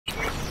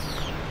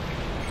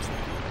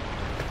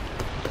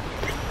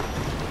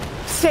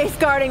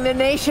Safeguarding the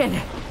nation.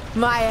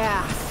 My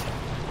ass.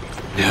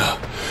 Yeah.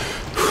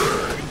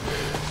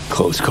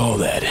 Close call,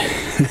 that.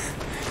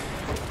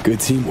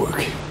 Good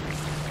teamwork.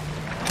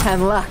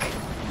 And luck.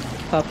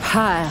 A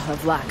pile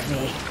of luck,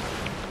 V.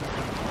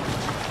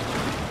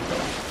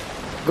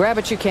 Grab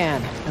what you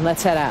can, and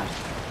let's head out.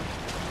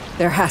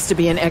 There has to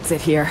be an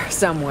exit here,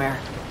 somewhere.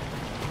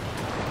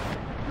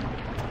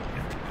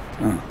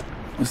 Huh.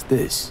 What's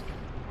this?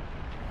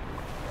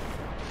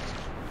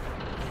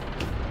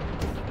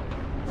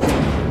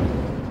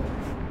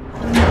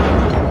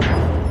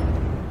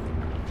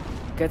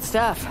 Good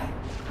stuff.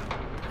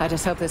 I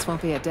just hope this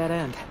won't be a dead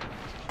end.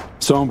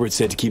 Songbird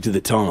said to keep to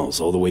the tunnels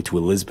all the way to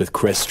Elizabeth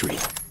Crest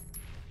Street.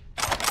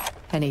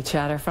 Any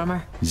chatter from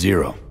her?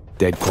 Zero.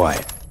 Dead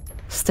quiet.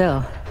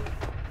 Still.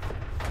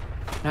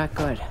 Not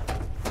good.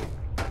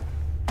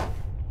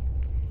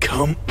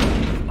 Come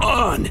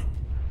on!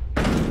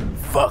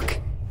 Fuck.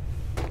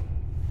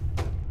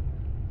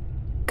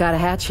 Got a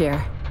hatch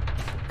here.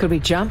 Could we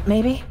jump,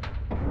 maybe?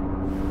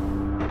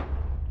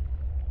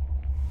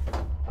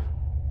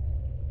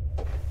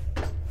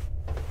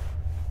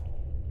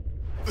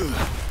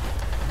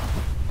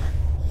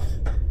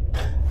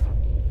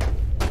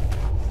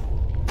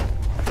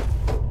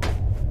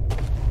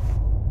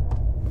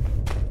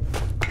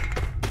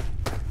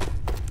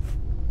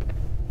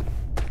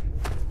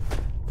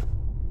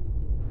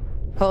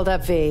 Hold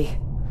up, V.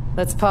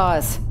 Let's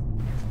pause.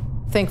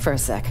 Think for a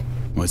sec.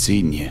 What's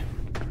eating you?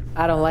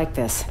 I don't like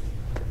this.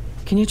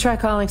 Can you try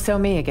calling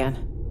So-Mi again?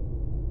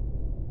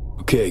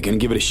 Okay, gonna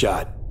give it a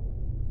shot.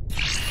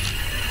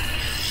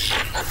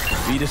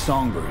 Be the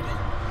Songbird.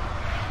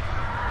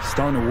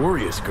 Starting to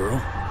worry us, girl.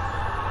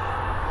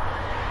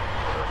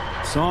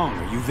 Song,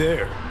 are you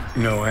there?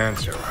 No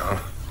answer, huh?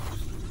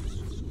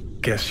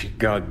 Guess you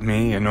got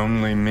me and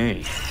only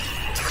me.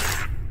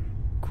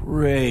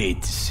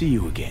 Great to see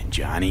you again,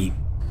 Johnny.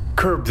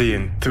 Curb the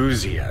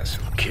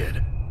enthusiasm,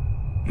 kid.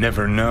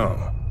 Never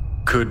know.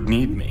 Could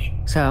need me.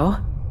 So?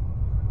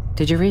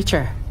 Did you reach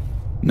her?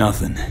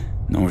 Nothing.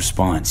 No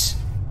response.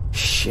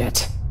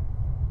 Shit.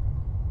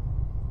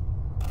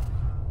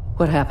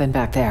 What happened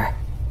back there?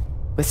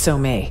 With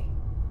So-Mi?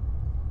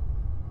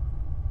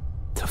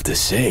 Tough to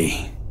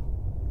say.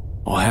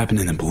 All happened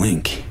in a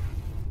blink.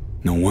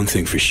 Know one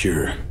thing for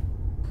sure.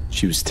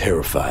 She was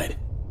terrified.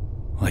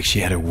 Like she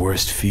had her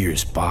worst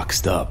fears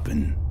boxed up,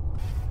 and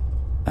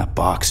that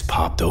box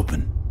popped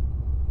open.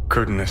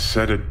 Couldn't have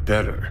said it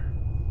better.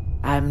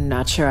 I'm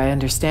not sure I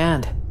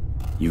understand.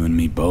 You and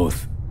me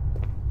both.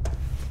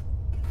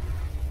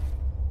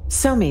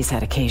 So-Mi's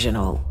had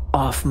occasional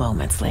off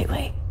moments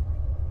lately.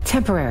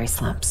 Temporary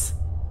slumps.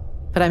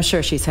 But I'm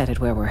sure she's headed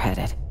where we're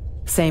headed.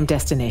 Same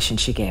destination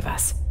she gave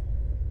us.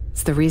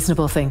 It's the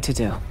reasonable thing to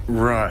do.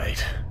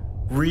 Right.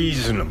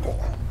 Reasonable.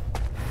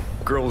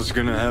 Girl's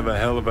gonna have a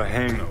hell of a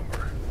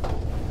hangover.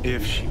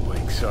 If she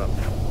wakes up.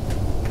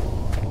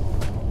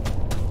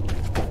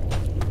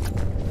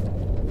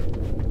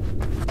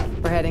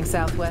 We're heading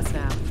southwest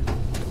now.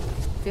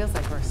 Feels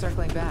like we're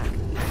circling back.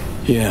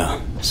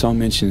 Yeah, saw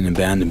mention an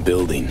abandoned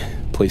building.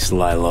 Place to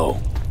lie low.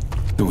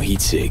 No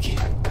heat sig.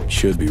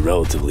 Should be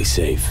relatively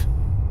safe.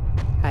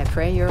 I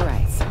pray you're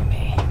right,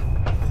 So-Mi.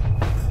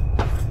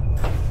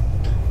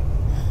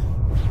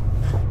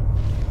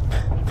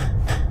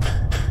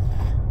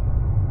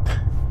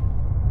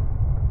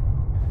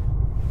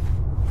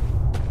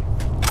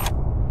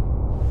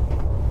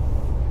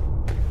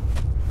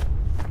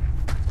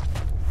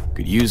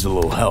 Could use a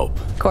little help.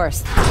 Of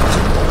course.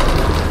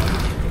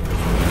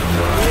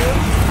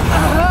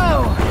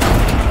 Oh!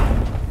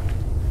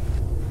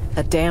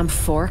 A damn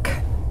fork?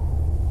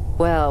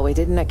 Well, we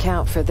didn't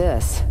account for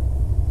this.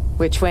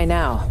 Which way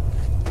now?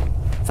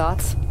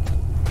 Thoughts?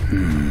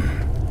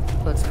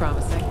 Looks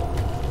promising.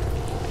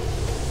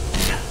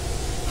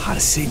 Hot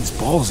as Satan's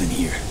balls in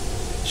here.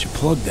 Should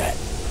plug that.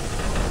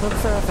 Look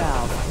for a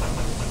valve.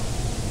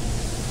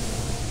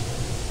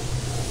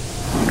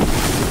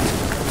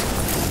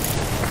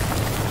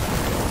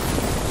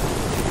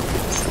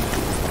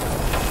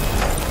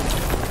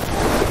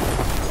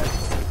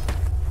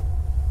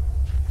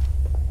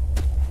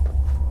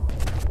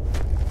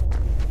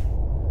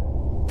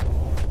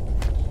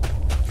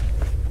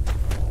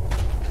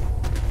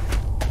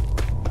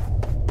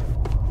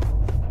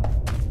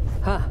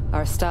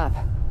 Our stop.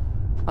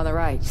 On the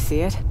right, see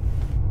it?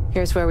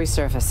 Here's where we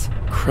surface.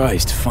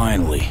 Christ,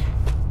 finally.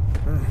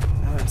 I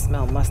haven't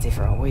smelled musty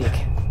for a week.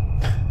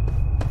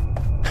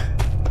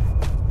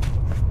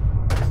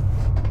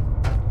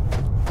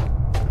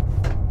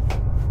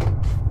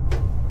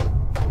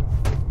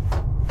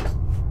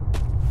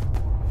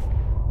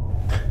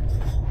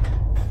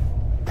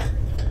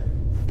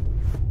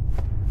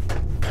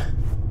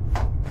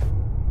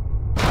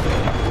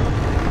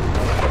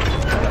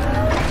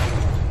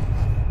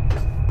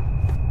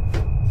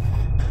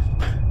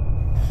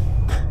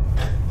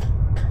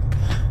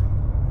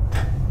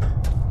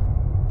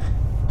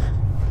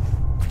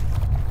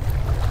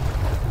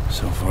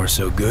 So far,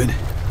 so good.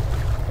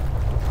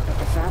 But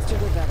the faster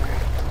the better.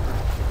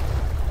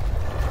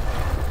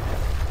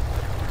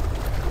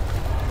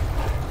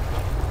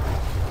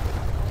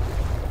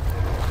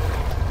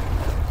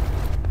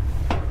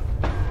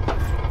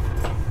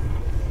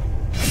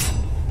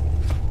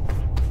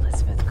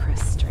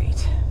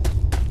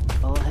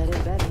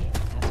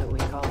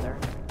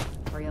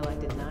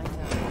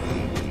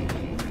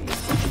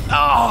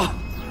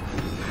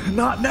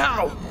 Not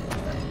now!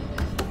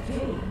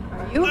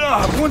 Are you?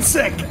 1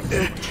 sec.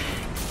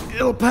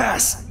 It'll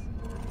pass.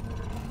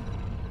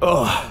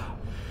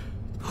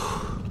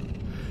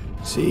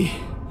 See?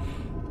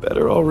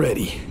 Better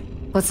already.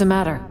 What's the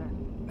matter?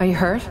 Are you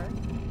hurt?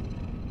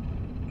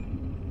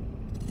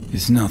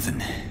 It's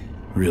nothing,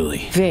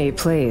 really. V,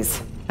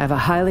 please. I have a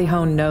highly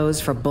honed nose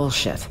for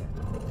bullshit.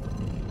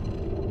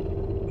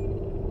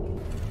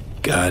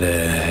 Got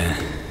a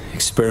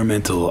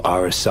experimental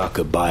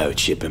Arasaka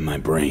biochip in my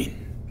brain.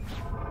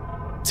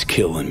 It's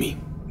killing me,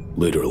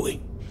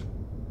 literally.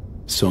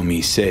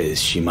 Somi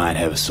says she might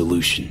have a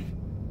solution.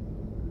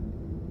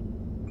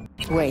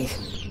 Wait.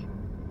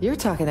 You're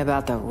talking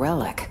about the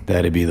relic.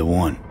 That'd be the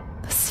one.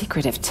 The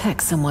secretive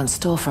tech someone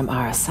stole from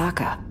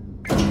Arasaka.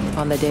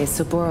 On the day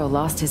Saburo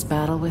lost his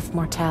battle with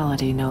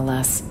mortality, no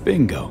less.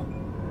 Bingo.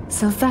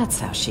 So that's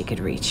how she could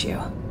reach you.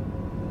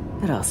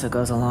 It also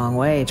goes a long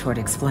way toward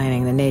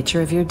explaining the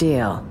nature of your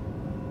deal.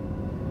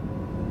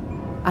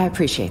 I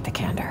appreciate the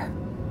candor.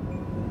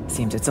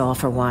 Seems it's all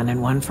for one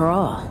and one for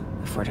all,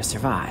 if we're to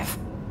survive.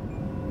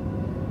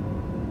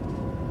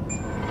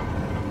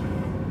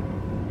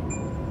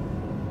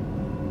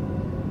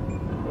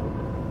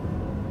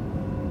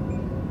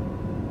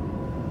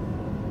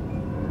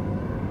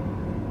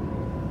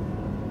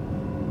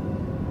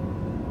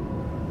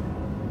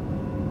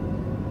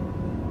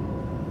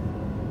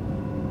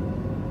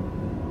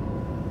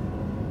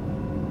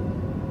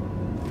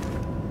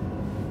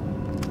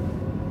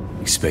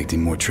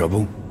 Expecting more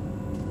trouble?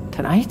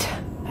 Tonight,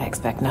 I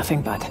expect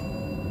nothing but.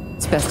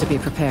 It's best to be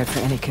prepared for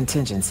any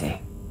contingency.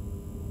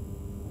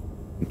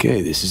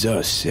 Okay, this is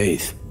us,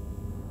 8th.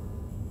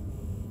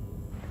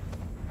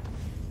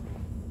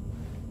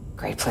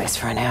 Great place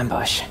for an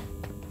ambush.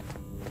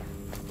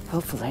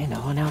 Hopefully no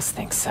one else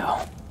thinks so.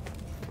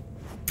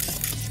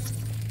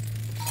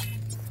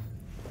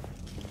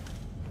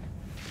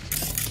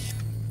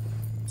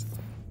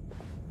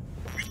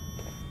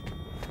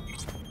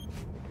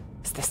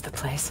 Is this the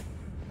place?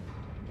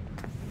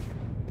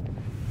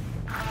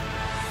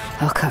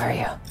 I'll cover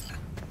you.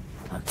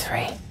 On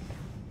 3.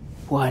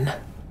 1,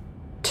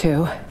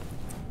 2.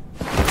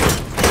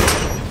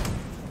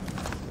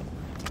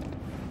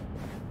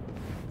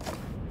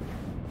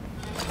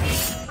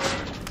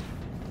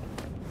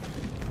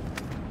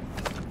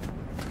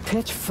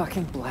 Pitch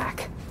fucking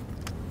black.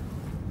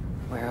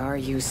 Where are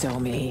you,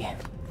 Somi?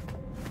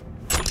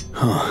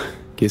 Huh.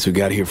 Guess we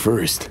got here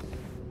first.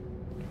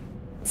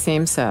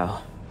 Seems so.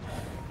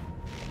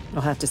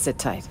 I'll have to sit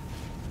tight.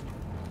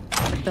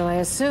 Though I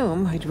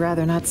assume we'd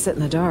rather not sit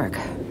in the dark.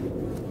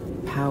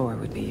 Power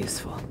would be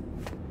useful.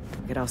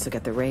 We could also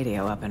get the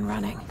radio up and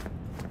running.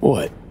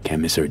 What?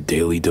 Can't miss our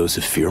daily dose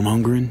of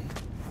fear-mongering?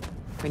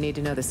 We need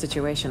to know the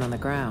situation on the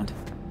ground.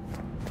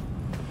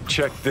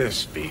 Check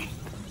this, V.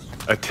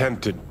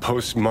 Attempted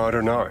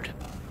postmodern art.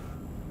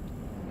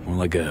 More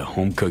like a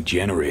home-cooked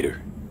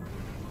generator.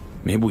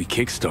 Maybe we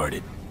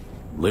kick-started.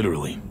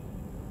 Literally.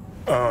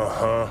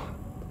 Uh-huh.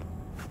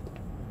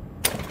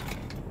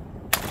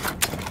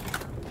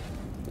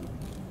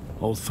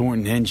 Old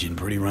Thornton engine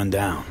pretty run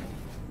down.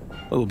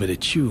 A little bit of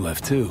chew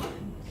left, too.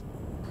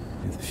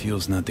 If the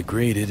fuel's not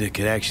degraded, it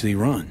could actually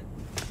run.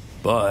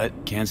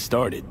 But can't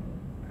start it.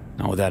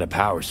 Not without a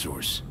power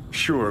source.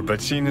 Sure,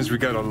 but seeing as we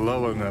got a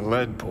lull in the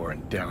lead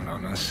pouring down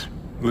on us.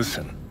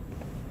 Listen,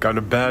 got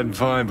a bad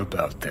vibe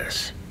about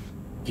this.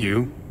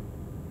 You?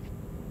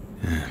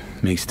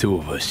 Makes 2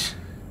 of us.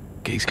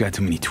 Gig's got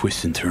too many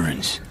twists and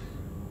turns.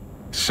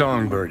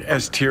 Songbird,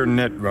 S-tier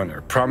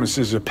netrunner,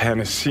 promises a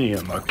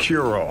panaceum, a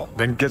cure-all,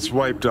 then gets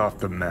wiped off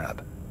the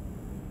map.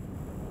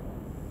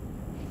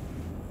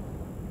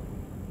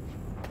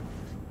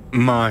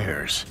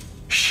 Myers,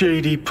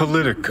 shady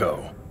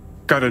politico.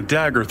 Got a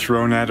dagger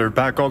thrown at her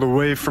back all the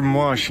way from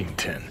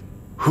Washington.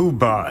 Who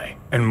by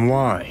and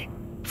why?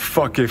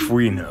 Fuck if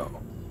we know.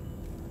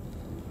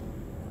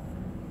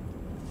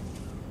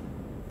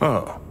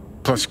 Oh,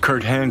 plus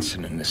Kurt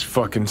Hansen and his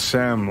fucking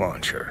SAM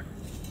launcher.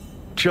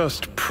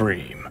 Just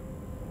preem.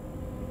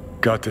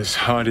 Got this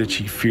hot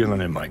itchy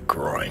feeling in my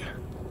groin.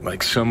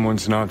 Like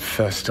someone's not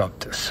fessed up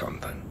to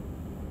something.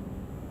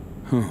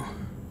 Huh.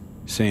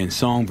 Saying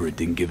Songbird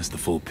didn't give us the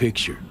full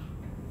picture.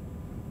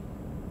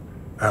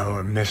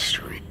 Our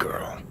mystery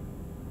girl.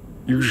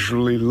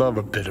 Usually love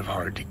a bit of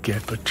hard to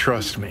get, but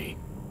trust me,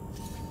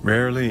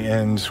 rarely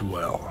ends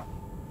well.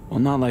 Well,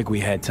 not like we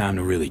had time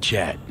to really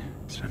chat.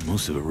 Spent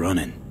most of it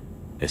running.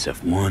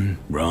 SF1,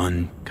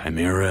 run,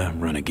 Chimera,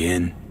 run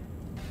again.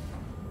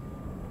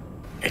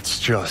 It's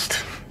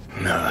just,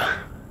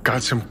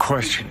 got some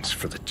questions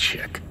for the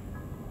chick.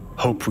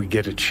 Hope we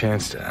get a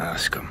chance to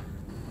ask them.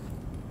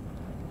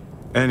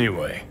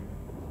 Anyway,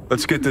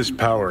 let's get this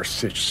power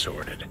sitch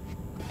sorted.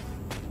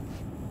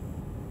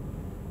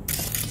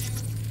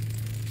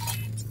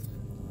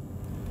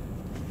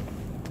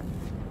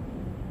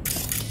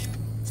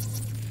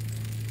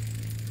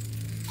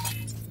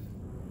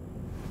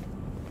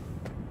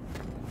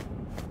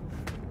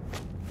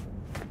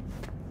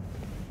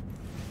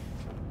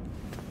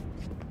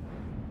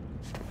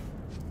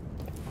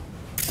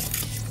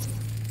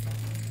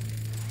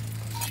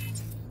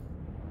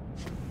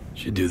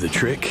 Should do the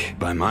trick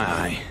by my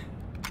eye.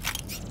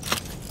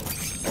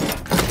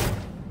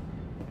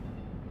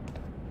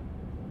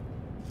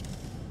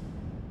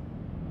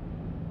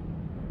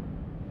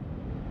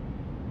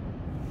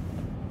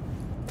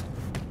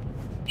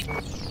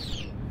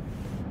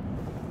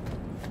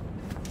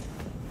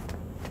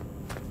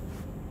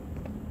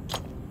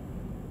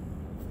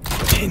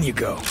 In you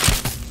go.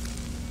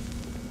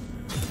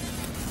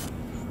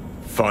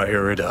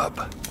 Fire it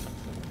up.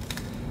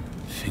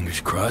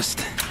 Fingers crossed.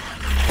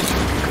 Here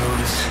it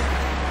goes.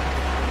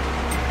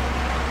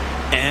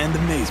 And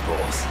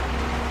amazeballs.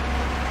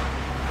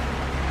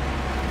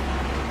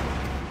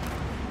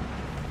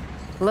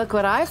 Look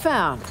what I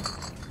found.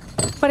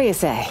 What do you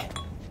say?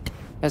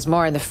 There's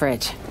more in the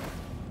fridge.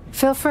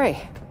 Feel free.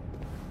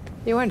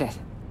 You earned it.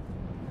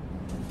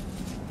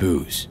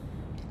 Booze.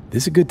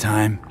 This a good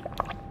time?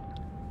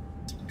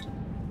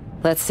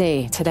 Let's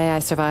see. Today I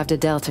survived a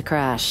Delta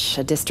crash,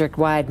 a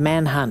district-wide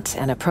manhunt,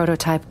 and a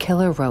prototype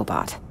killer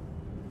robot.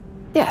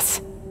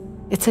 Yes,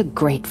 it's a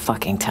great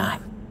fucking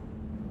time.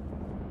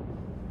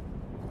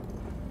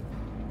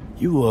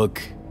 You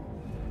look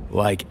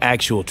like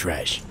actual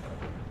trash.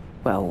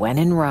 Well, when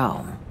in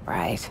Rome,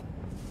 right?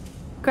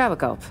 Grab a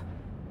gulp.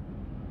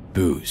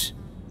 Booze.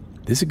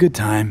 This a good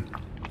time?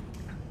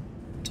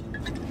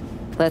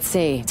 Let's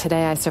see.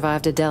 Today I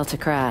survived a Delta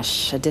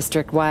crash, a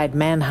district-wide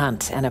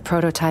manhunt, and a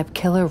prototype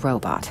killer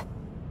robot.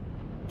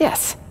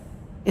 Yes,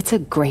 it's a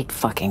great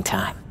fucking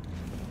time.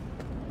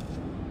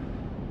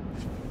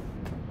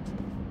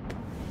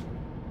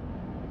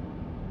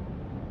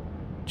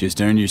 Just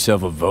earned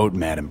yourself a vote,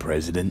 Madam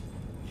President.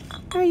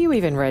 Are you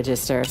even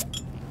registered?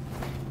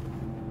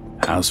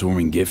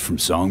 Housewarming gift from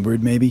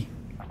Songbird, maybe?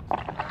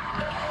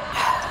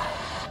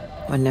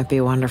 Wouldn't it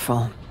be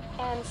wonderful?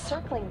 And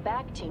circling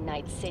back to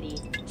Night City,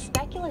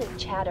 speculative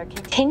chatter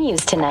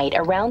continues tonight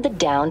around the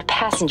downed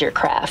passenger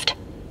craft.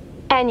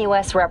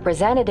 NUS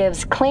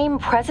representatives claim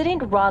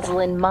President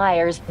Rosalind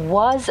Myers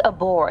was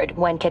aboard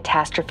when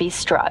catastrophe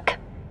struck.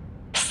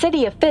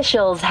 City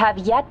officials have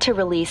yet to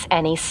release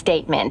any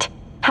statement.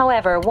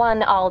 However,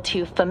 one all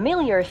too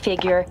familiar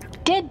figure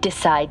did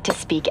decide to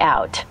speak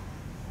out.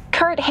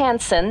 Kurt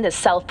Hansen, the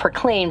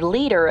self-proclaimed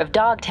leader of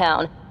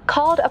Dogtown,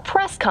 called a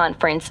press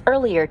conference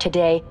earlier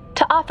today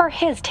to offer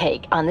his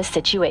take on the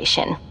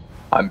situation.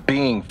 I'm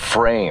being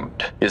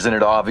framed, isn't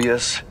it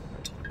obvious?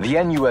 The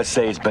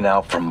NUSA's been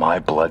out for my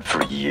blood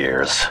for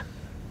years.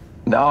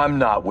 Now, I'm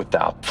not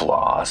without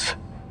flaws.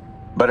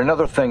 But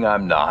another thing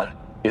I'm not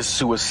is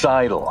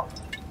suicidal.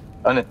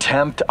 An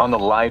attempt on the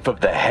life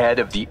of the head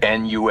of the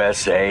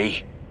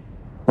NUSA?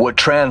 What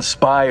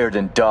transpired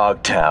in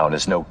Dogtown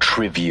is no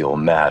trivial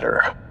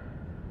matter.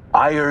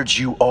 I urge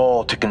you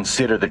all to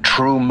consider the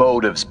true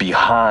motives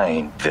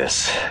behind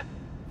this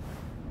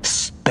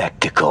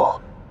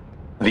spectacle.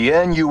 The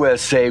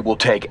NUSA will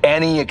take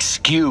any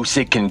excuse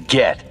it can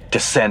get to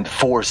send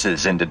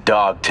forces into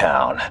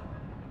Dogtown.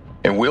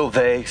 And will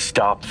they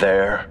stop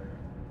there?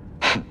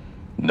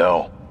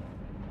 No.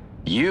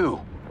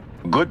 You,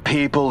 good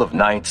people of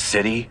Night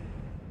City,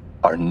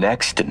 are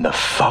next in the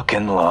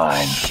fucking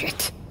line.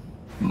 Shit.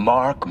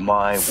 Mark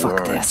my Fuck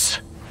words. this.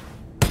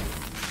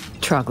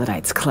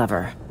 Troglodyte's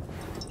clever.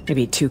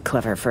 Maybe too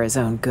clever for his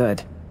own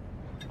good.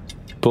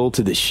 Pull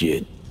to the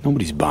shit.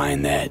 Nobody's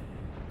buying that.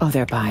 Oh,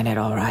 they're buying it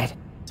all right.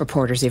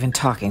 Reporters even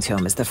talking to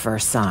him is the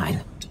first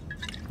sign.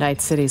 Night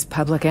City's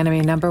public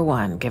enemy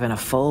 #1, given a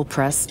full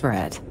press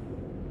spread.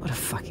 What a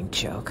fucking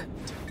joke.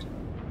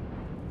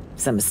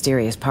 Some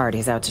mysterious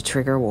party's out to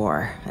trigger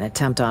war. An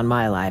attempt on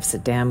my life's a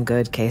damn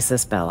good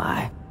casus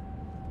belli.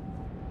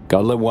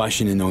 Gotta let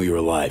Washington know you're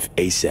alive,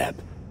 ASAP.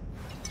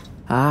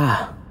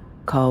 Ah,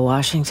 call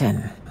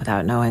Washington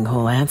without knowing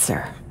who'll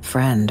answer,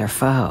 friend or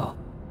foe.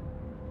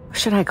 Or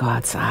should I go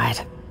outside?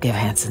 Give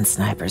Hanson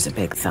snipers a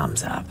big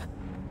thumbs up.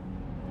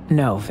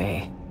 No,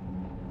 V.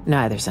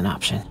 Neither's an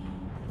option.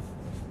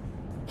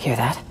 Hear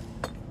that?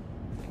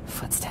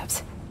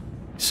 Footsteps.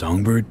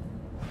 Songbird?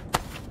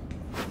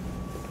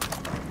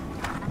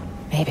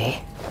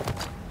 Maybe.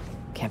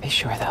 Can't be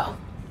sure, though.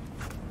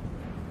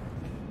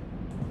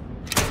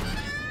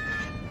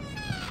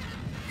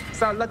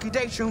 It's our lucky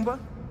day, Shumba.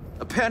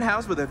 A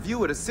penthouse with a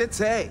view of the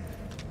city.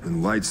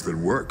 And lights that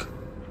work.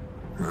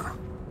 Huh.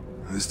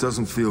 This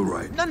doesn't feel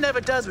right. None never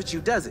does with you,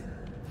 does it?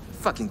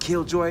 Fucking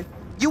killjoy.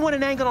 You want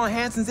an angle on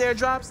Hanson's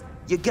airdrops?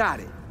 You got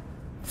it.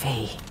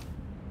 V,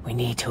 we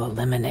need to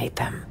eliminate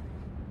them.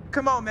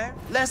 Come on, man.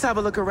 Let's have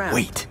a look around.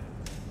 Wait.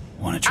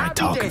 Wanna try I'll be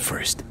talking there.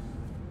 first?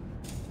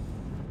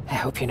 I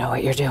hope you know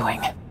what you're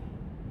doing.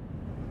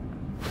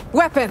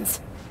 Weapons!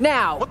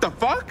 Now! What the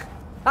fuck?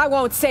 I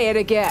won't say it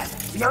again.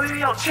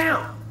 Yo,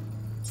 chill.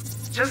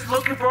 Just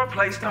looking for a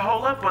place to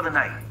hole up for the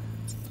night.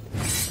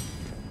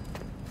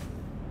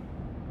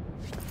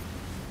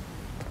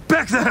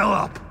 Back the hell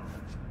up!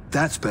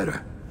 That's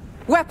better.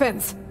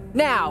 Weapons!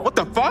 Now! What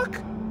the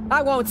fuck?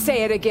 I won't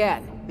say it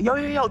again.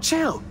 Yo,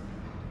 chill.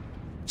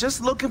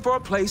 Just looking for a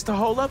place to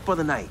hole up for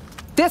the night.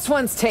 This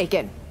one's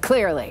taken,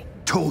 clearly.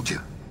 Told you.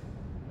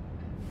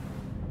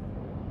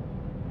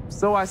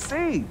 So I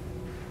see.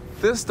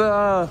 This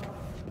the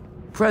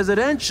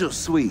Presidential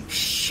suite.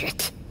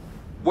 Shit.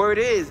 Word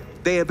is,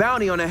 they a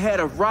bounty on the head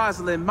of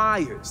Rosalind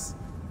Myers.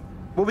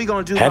 What we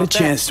gonna do Had a about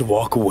chance to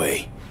walk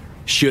away.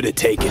 Should have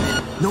taken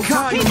it. No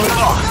time. Nice,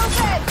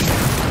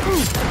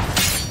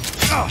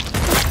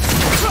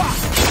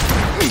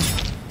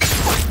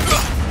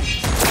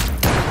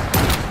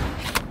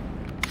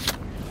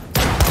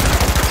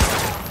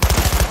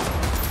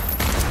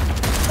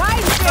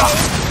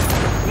 Dave.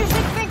 You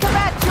should think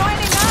about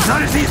joining us.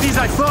 Not as easy as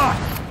I thought!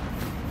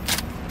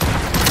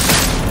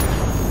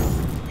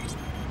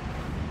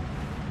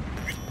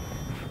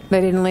 They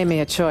didn't leave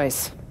me a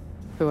choice,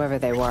 whoever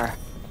they were.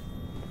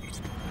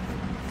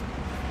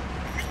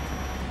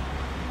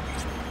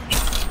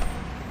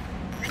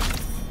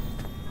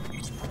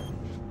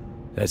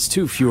 That's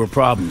 2 fewer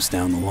problems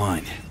down the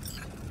line.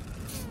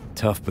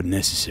 Tough but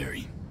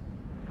necessary.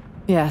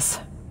 Yes.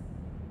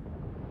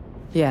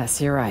 Yes,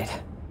 you're right.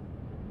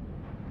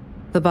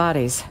 The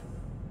bodies.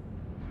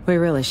 We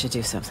really should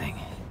do something.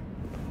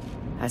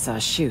 I saw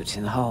a chute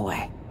in the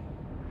hallway.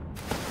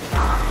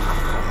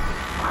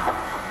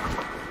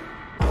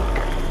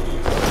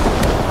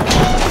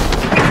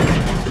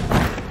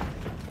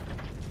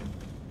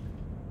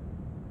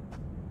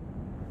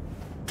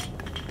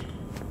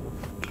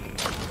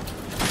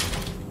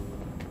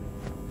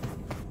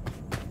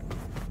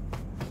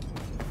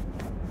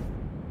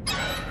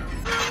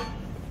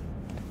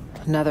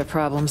 Another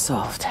problem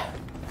solved.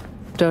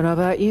 Don't know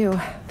about you,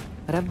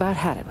 but I've about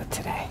had it with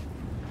today.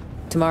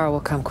 Tomorrow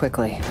will come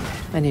quickly.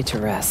 I need to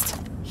rest.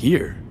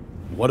 Here?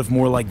 What if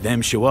more like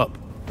them show up?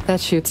 That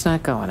chute's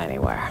not going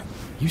anywhere.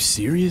 You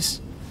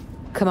serious?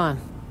 Come on.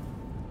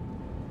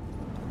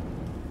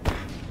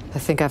 I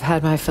think I've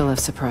had my fill of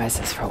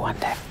surprises for one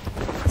day.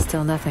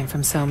 Still nothing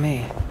from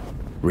So-Mi.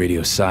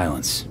 Radio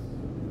silence.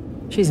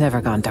 She's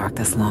never gone dark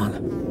this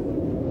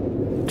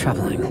long.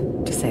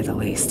 Troubling, to say the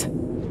least.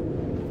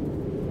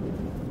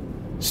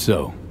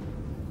 So,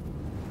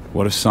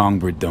 what if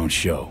Songbird don't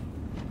show?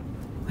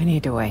 We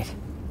need to wait.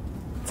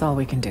 That's all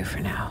we can do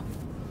for now.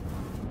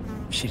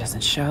 If she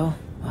doesn't show,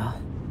 well...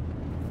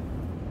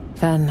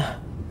 then...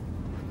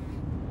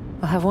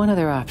 we'll have one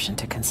other option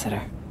to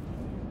consider.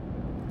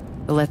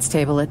 But let's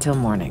table it till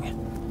morning.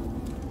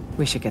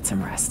 We should get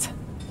some rest.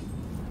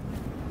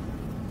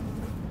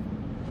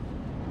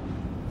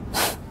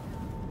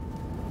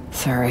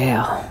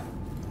 Surreal.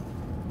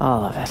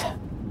 All of it.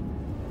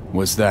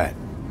 What's that?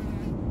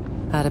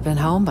 I'd have been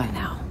home by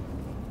now.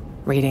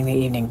 Reading the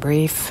evening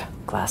brief,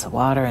 glass of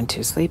water and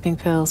 2 sleeping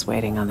pills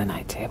waiting on the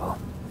night table.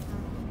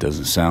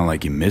 Doesn't sound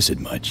like you miss it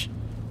much.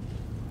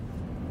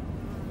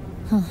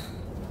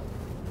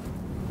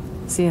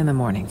 See you in the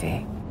morning,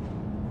 V.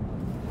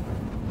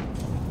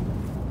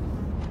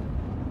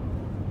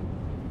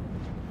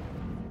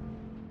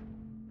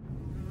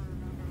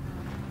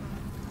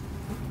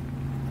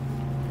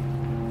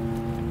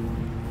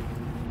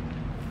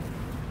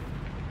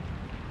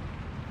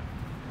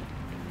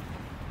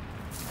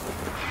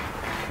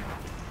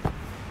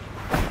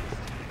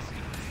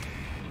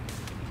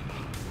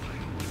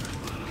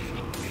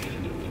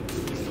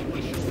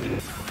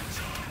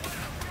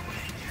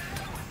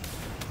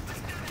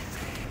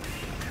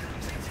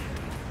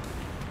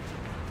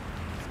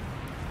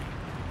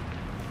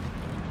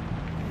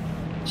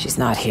 She's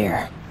not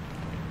here.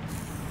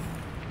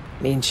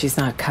 Means she's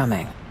not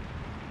coming.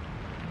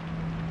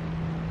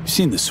 You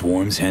seen the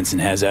swarms Henson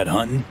has out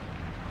hunting?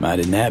 Might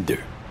have nabbed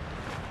her.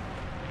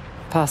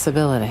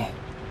 Possibility.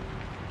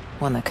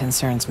 One that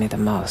concerns me the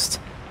most.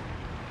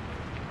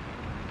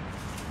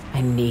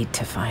 I need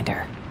to find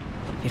her.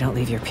 You don't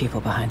leave your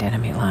people behind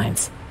enemy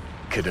lines.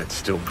 Cadet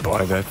still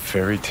buy that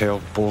fairy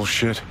tale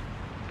bullshit?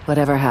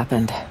 Whatever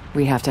happened,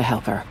 we have to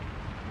help her.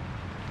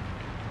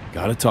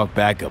 Gotta talk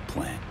backup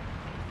plan.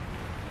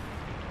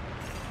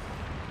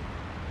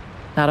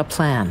 Not a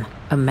plan,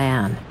 a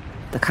man.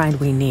 The kind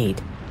we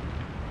need.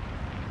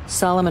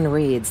 Solomon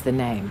Reed's the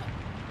name.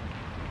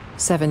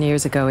 7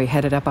 years ago, he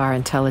headed up our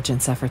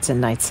intelligence efforts in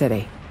Night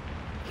City.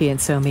 He and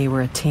So-Mi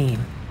were a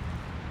team.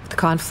 With the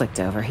conflict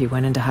over, he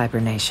went into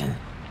hibernation.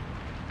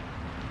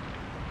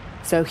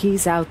 So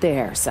he's out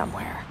there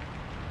somewhere.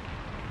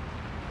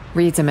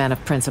 Reed's a man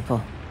of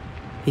principle.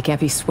 He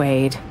can't be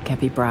swayed, can't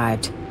be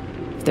bribed.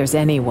 If there's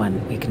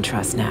anyone we can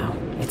trust now,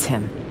 it's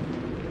him.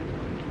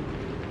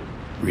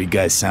 Reed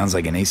guy sounds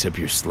like an ace up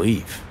your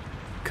sleeve.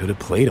 Could have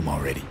played him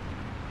already.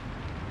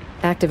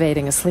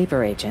 Activating a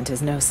sleeper agent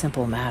is no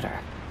simple matter.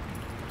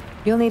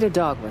 You'll need a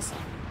dog whistle.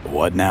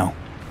 What now?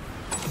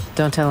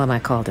 Don't tell him I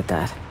called it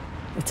that.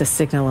 It's a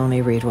signal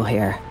only Reed will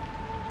hear.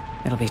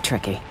 It'll be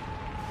tricky.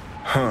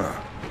 Huh.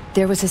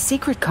 There was a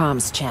secret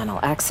comms channel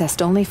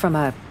accessed only from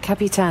a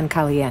Capitan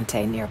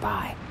Caliente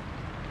nearby.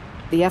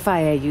 The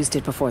FIA used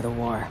it before the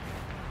war.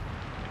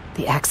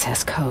 The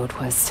access code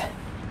was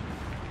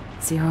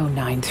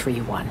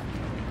 0931.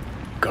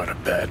 Got a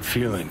bad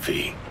feeling,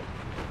 V.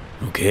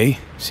 Okay,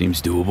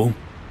 seems doable.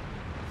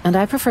 And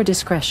I prefer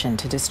discretion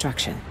to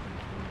destruction.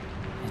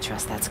 I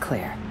trust that's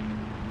clear.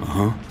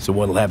 Uh-huh. So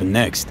what'll happen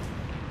next?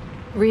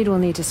 Reed will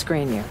need to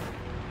screen you.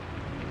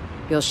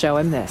 You'll show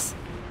him this.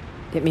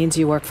 It means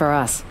you work for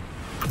us.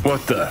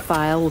 What the?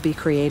 File will be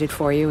created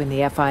for you in the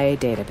FIA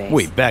database.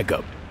 Wait, back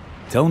up.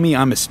 Telling me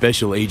I'm a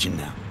special agent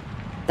now.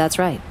 That's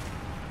right.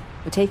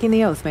 But taking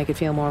the oath make it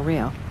feel more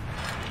real.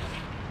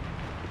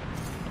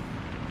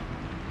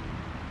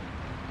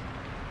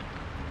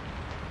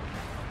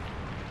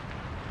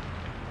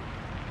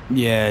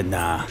 Yeah,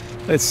 nah.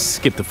 Let's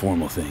skip the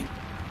formal thing.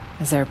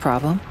 Is there a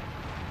problem?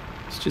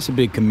 It's just a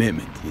big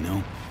commitment, you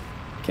know?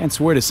 Can't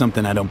swear to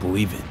something I don't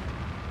believe in.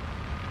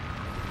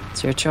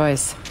 It's your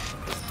choice.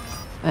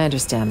 I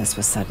understand this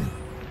was sudden.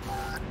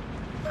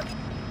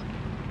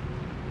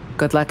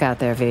 Good luck out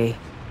there, V.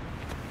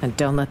 And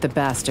don't let the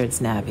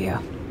bastards nab you.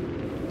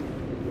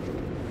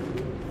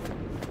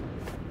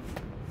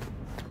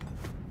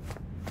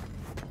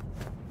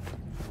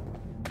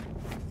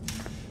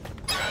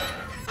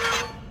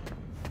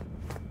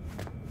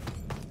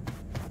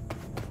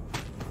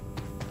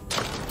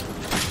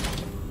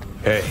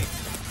 Hey,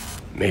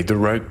 made the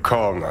right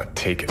call not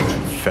taking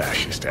that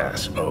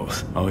fascist-ass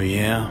oath. Oh,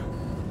 yeah?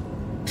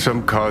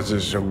 Some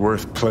causes are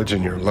worth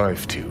pledging your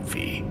life to,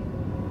 V.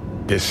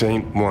 This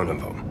ain't one of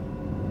them.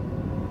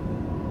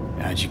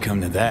 How'd you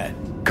come to that?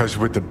 'Cause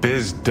with the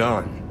biz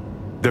done,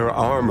 their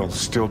arm'll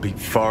still be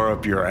far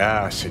up your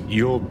ass and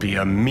you'll be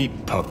a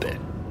meat puppet.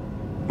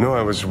 No,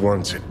 I was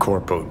once a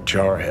corpo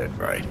jarhead,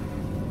 right?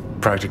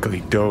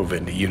 Practically dove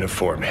into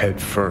uniform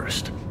head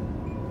first.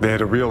 They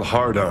had a real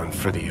hard-on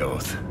for the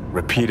oath.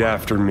 Repeat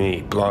after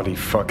me, bloody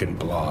fucking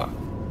blah.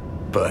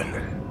 But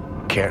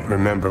can't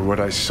remember what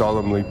I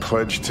solemnly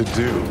pledged to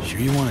do. Sure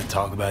you want to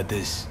talk about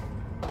this?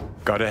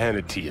 Gotta hand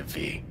it to you,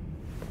 V.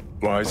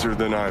 Wiser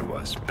than I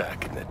was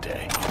back in the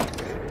day.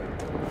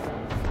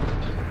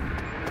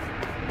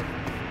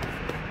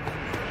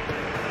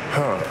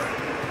 Huh.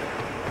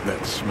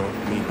 That smoke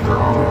me.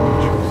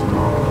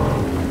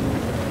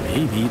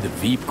 Maybe the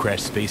Veep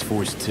crashed Space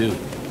Force too.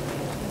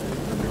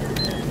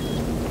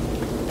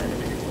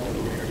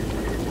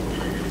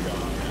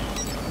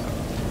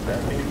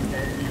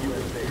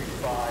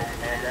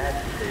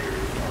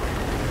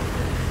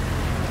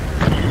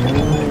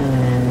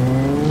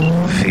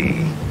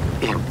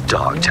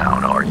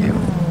 Dogtown, are you?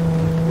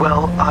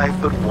 Well, I've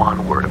but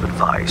one word of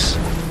advice.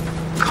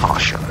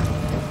 Caution.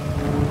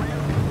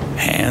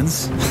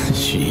 Hands?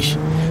 Sheesh.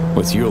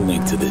 What's your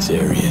link to this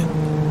area?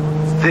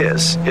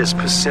 This is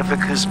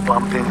Pacifica's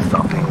bumping,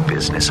 thumping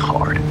business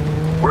hard,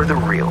 where the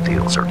real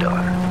deals are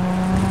done.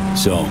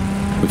 So,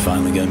 we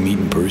finally got to meet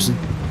in person?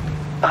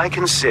 I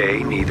can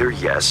say neither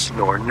yes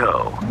nor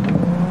no.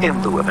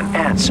 In lieu of an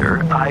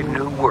answer, I've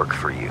new work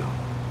for you.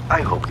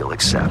 I hope you'll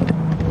accept.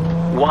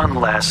 One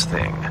last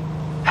thing.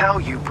 How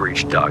you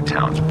breached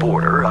Dogtown's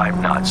border,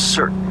 I'm not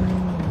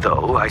certain,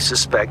 though I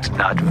suspect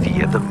not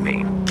via the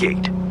main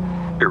gate.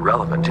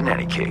 Irrelevant in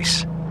any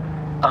case.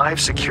 I've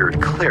secured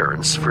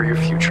clearance for your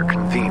future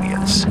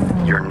convenience.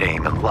 Your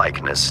name and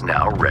likeness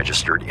now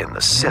registered in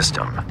the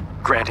system,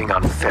 granting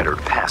unfettered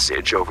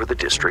passage over the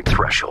district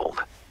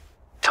threshold.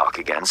 Talk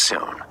again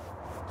soon.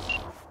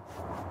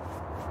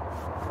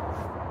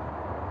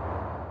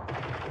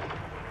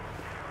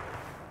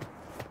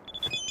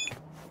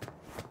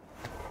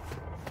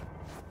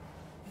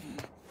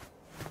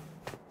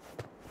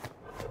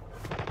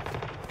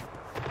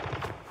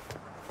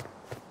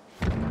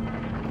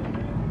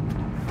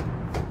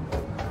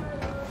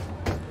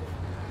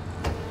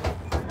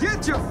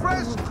 Get your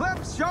fresh clip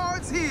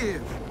shards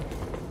here!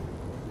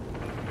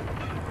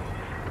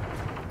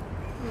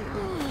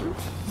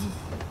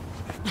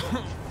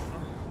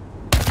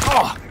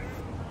 Oh!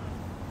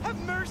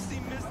 Have mercy,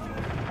 mister!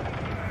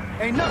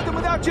 Ain't nothing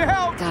without your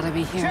help! Gotta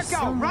be here Check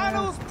out somewhere.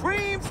 Ronald's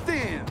Cream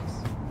Stems!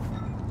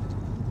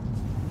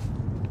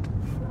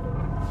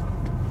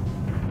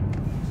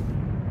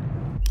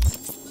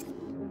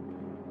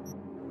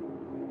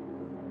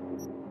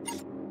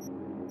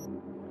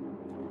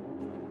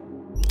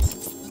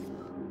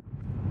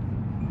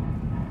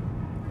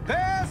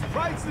 Best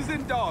prices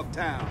in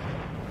Dogtown.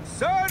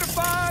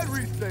 Certified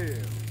resale.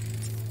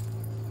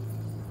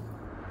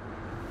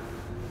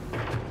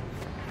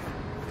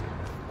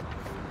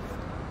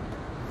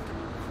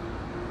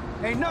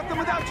 Ain't nothing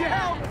without your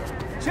help.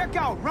 Check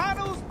out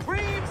Ronald's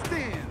Cream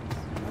Stems.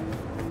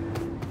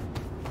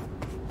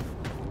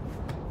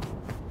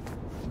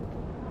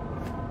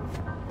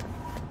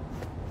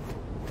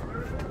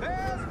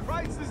 Best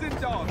prices in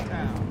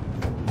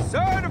Dogtown.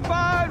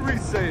 Certified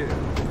resale.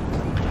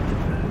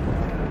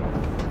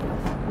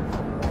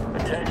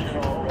 Attention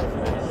all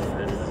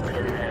residents, this is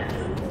Mary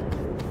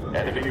Hanson.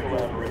 Enemy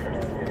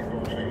collaborators.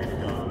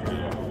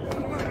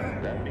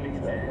 That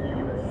means that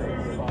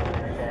USA spy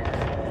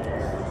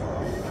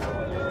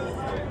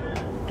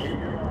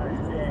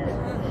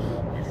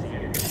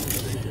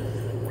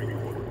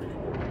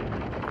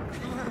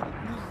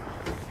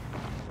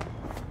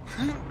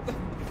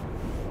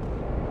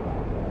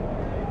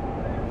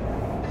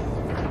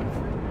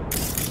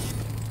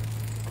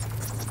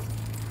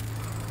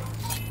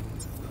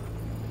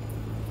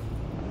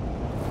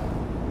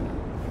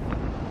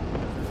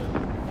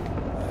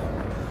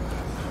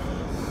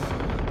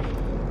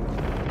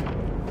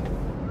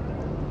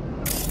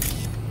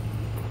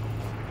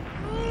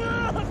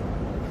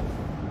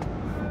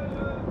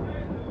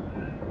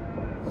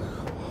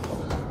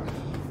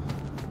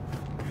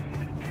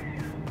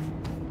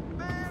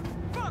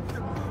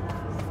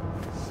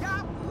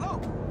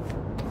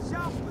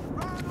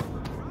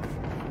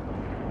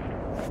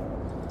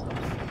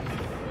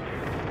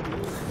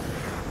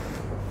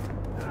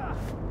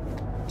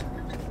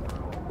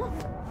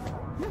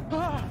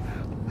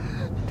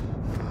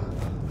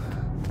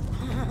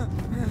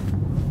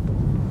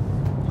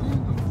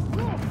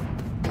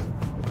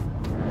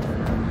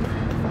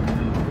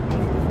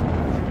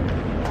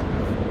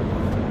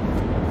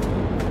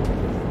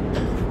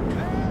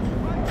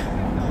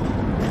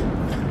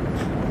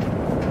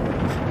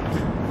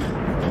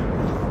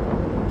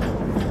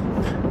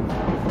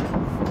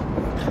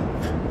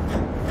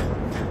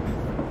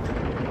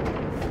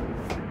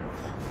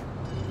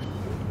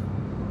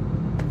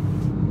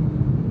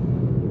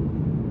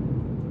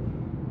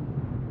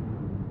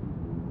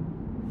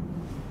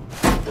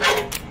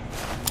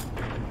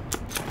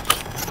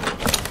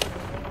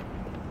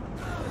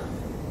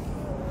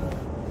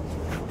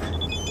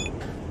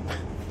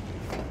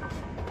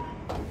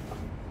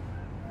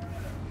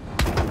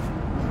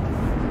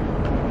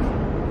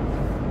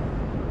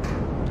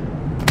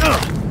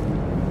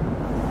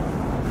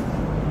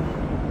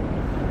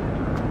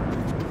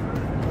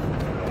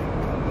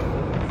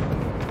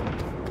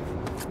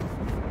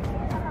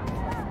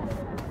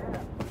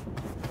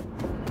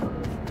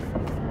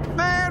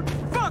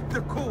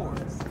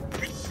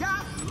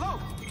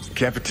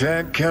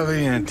Capitan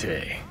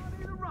Caliente.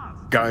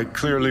 Guy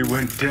clearly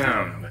went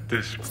down at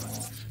this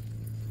place.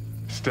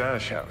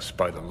 Stash house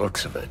by the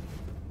looks of it.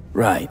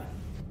 Right.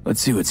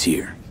 Let's see what's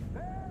here.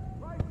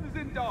 Prices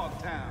in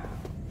Dogtown.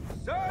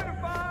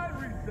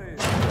 Certified resale.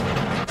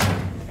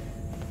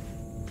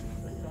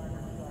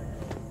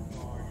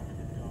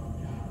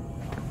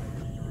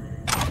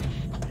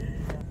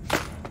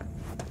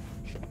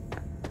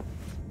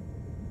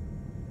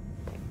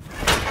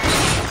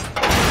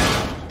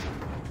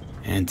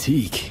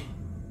 Antique.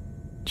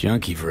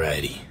 Junky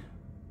variety.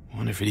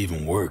 Wonder if it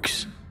even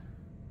works.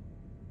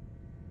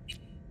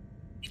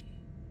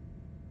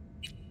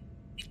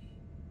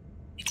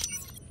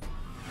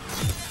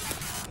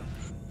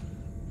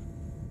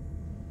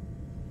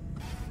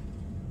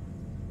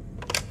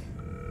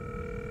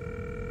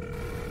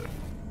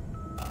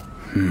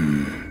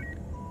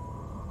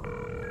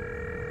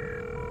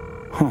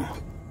 Huh.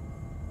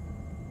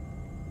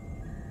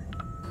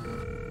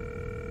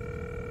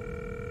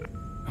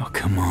 Oh,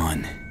 come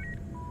on.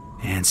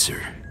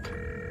 Answer.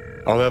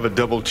 I'll have a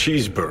double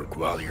cheeseburger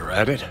while you're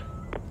at it.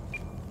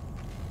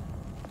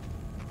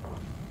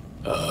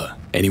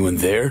 Anyone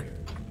there?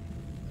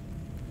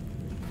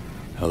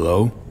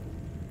 Hello?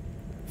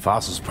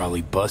 Fossil's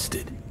probably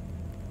busted.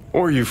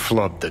 Or you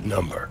flubbed the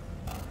number.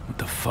 What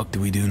the fuck do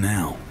we do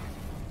now?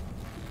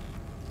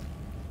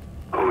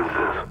 Who is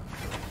this?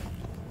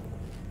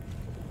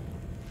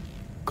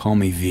 Call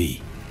me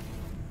V.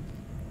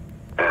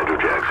 Andrew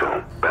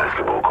Jackson,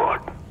 basketball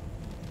court.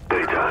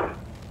 Daytime.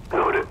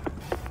 Noted.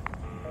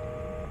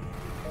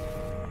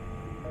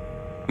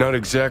 Not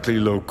exactly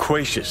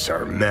loquacious,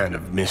 our man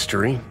of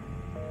mystery.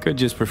 Could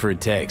just prefer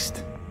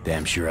text.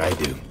 Damn sure I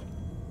do.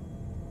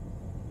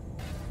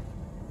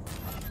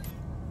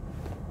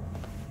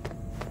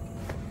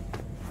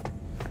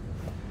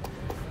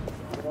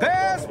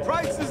 Best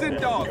prices in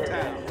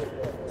Dogtown.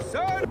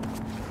 Sir.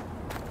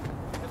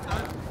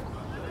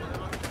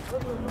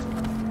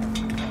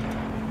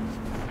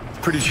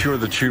 Pretty sure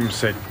the tune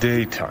said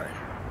daytime.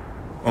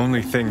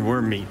 Only thing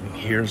we're meeting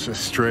here's a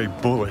stray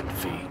bullet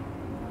fee.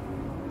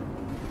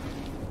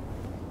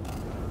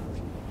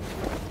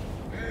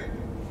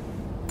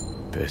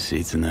 Best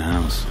seats in the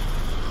house.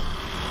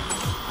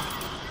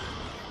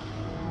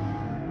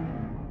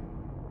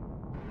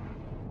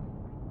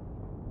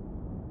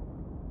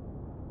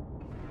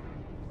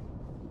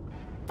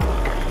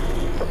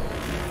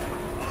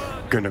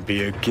 Gonna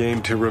be a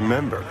game to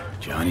remember.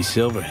 Johnny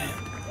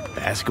Silverhand.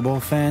 Basketball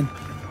fan?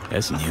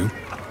 That's new.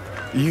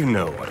 You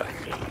know what I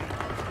mean.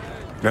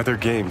 Another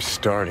game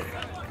started.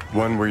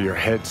 One where your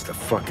head's the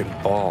fucking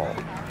ball.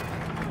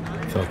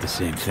 Felt the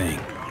same thing.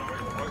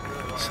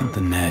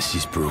 Something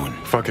nasty's brewing.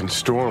 Fucking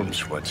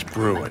storm's what's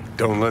brewing.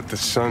 Don't let the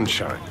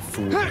sunshine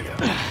fool you.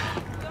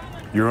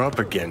 You're up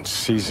against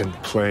seasoned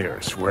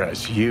players,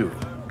 whereas you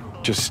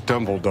just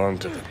stumbled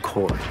onto the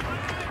court.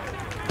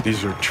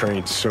 These are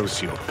trained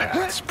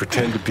sociopaths.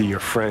 Pretend to be your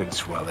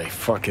friends while they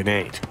fucking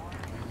ain't.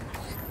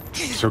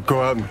 So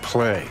go out and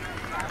play.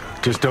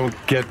 Just don't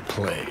get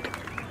played.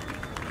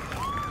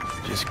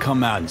 Just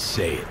come out and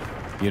say it.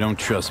 You don't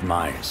trust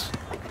Myers.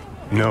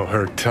 No,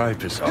 her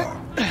type is all.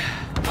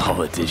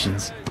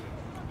 Politicians?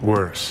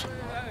 Worse.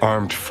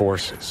 Armed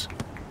forces.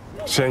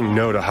 Saying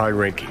no to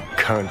high-ranking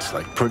cunts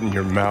like putting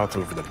your mouth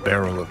over the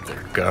barrel of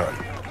their gun.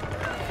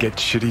 Get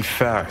shitty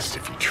fast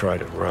if you try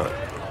to run.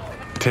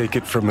 Take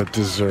it from a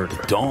deserter.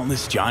 The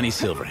dauntless Johnny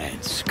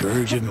Silverhand,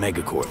 scourge of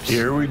megacorps.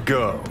 Here we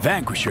go.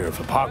 Vanquisher of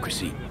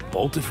hypocrisy,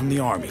 bolted from the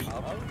army.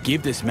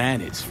 Give this man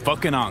his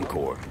fucking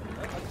encore.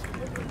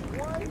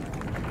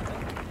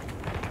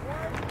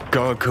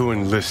 Gog who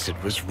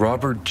enlisted was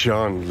Robert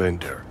John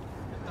Linder.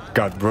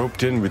 Got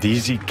roped in with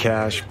easy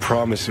cash,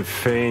 promise of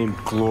fame,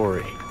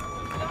 glory.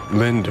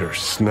 Linder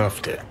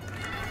snuffed it.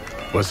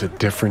 Was a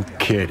different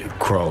kid who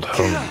crawled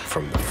home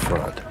from the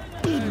front.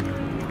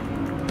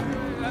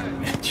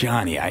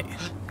 Johnny, I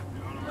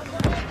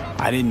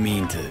didn't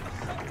mean to...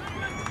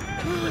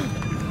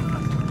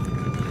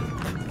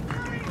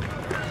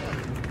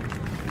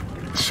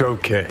 It's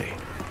okay.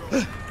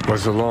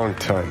 Was a long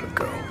time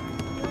ago.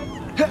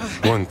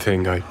 One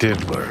thing I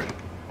did learn,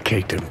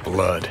 caked in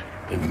blood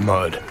and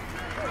mud.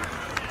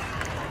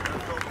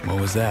 What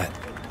was that?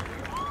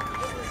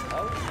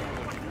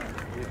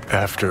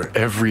 After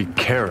every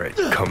carrot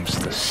comes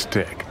the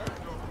stick.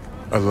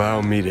 Allow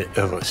me to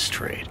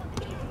illustrate.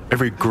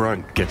 Every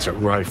grunt gets a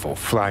rifle,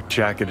 flak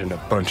jacket, and a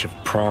bunch of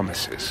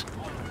promises.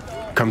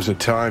 Comes a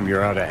time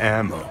you're out of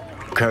ammo,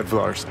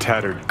 Kevlar's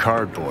tattered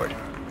cardboard.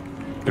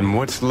 And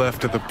what's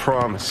left of the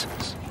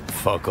promises?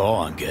 Fuck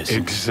all, I'm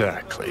guessing.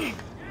 Exactly.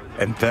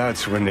 And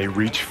that's when they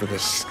reach for the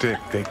stick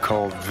they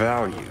call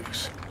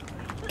values.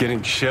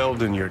 Getting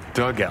shelled in your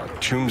dugout,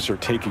 chooms are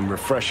taking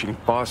refreshing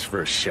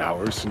phosphorus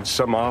showers, and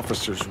some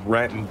officers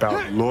ranting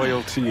about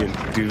loyalty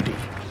and duty.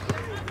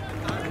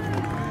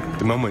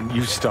 The moment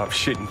you stop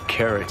shitting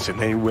carrots and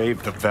they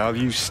wave the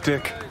value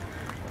stick,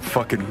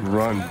 fucking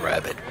run,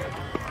 rabbit.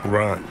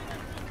 Run.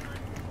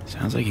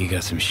 Sounds like you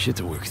got some shit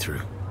to work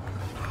through.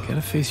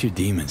 Gotta face your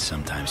demons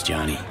sometimes,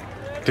 Johnny.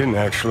 Didn't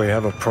actually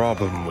have a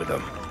problem with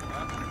them.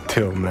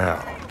 Till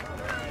now.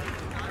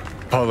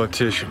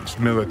 Politicians,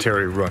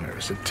 military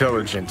runners,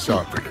 intelligence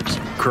operatives,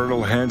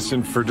 Colonel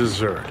Hansen for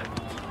dessert.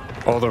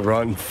 All the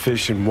rotten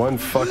fish in one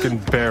fucking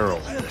barrel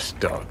in this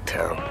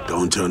Dogtown.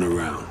 Don't turn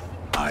around.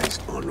 Eyes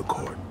on the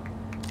court.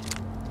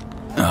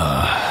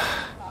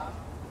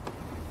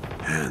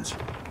 Hands,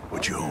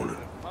 what you holding?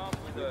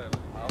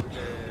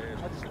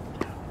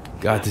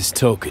 Got this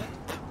token.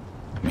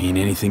 Mean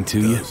anything to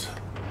you?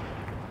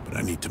 But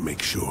I need to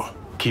make sure.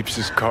 Keeps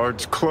his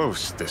cards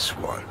close, this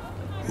one.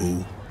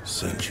 Who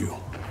sent you?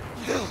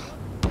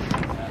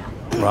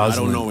 Rosalind. I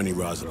don't know any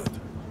Rosalind.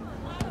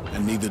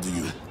 And neither do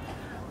you.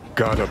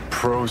 Got a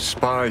pro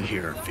spy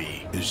here,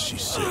 V. Is she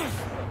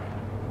safe?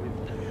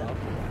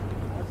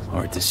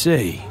 Hard to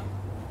say.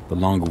 The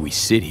longer we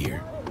sit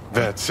here.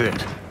 That's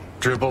it.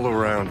 Dribble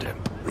around him.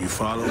 You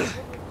follow?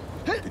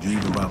 Did you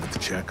even bother to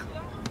check?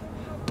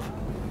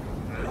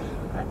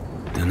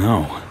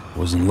 Dunno.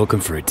 Wasn't looking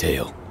for a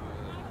tail.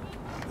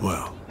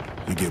 Well,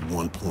 you get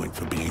 1 point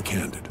for being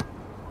candid.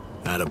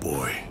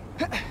 Attaboy.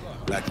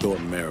 Black Door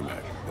and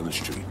Merrimack, on the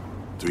street.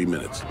 3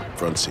 minutes.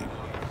 Front seat.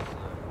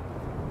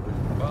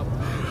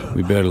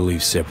 We better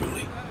leave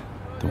separately.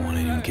 Don't want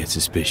anyone to get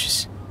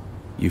suspicious.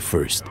 You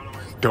first.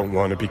 Don't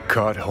want to be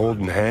caught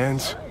holding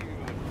hands?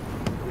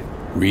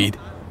 Reed?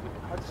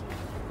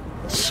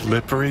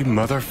 Slippery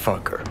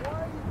motherfucker.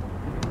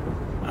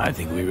 I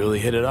think we really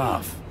hit it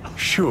off.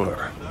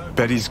 Sure.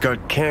 Bet he's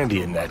got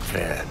candy in that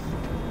van.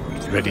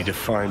 Ready to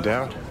find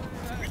out?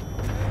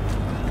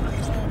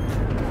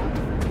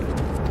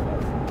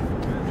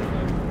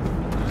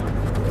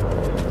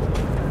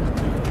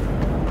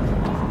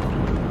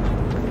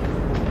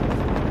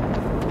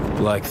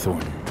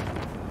 Blackthorn.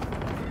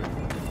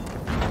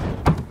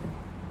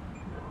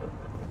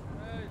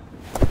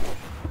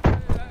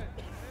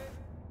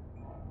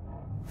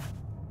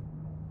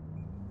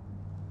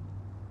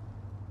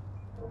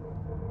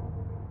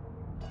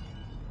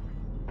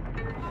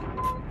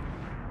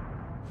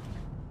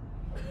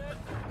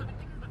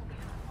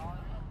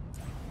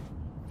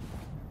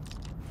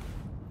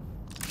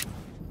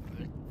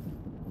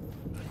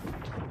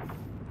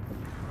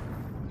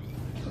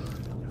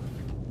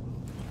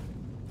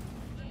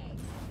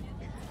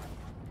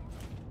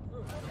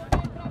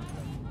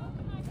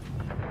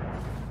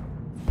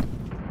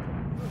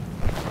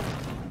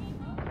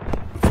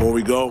 Before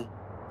we go,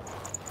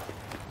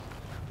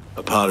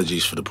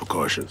 apologies for the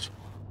precautions.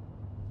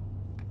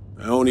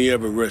 I only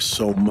ever risk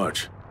so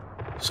much.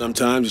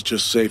 Sometimes it's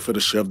just safer to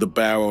shove the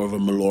barrel of a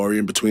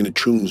Malorian between a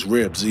Choom's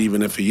ribs,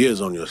 even if he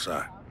is on your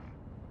side.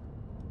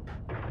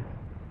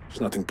 It's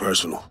nothing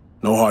personal.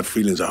 No hard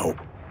feelings, I hope.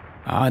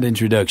 Odd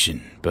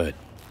introduction, but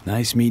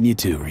nice meeting you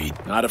too, Reed.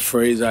 Not a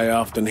phrase I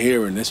often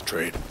hear in this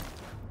trade.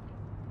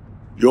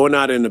 You're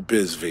not in the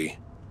biz, V.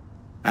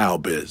 Our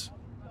biz.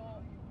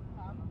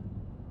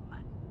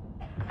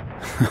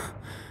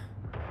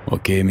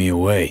 What gave me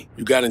away?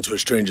 You got into a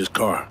stranger's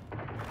car.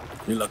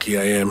 You're lucky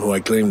I am who I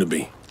claim to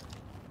be.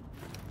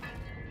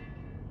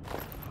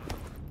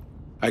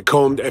 I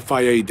combed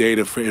FIA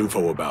data for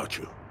info about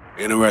you.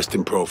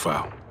 Interesting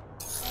profile.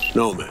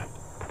 Nomad.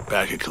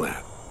 Back at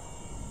clan.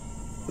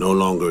 No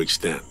longer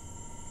extant.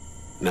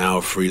 Now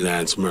a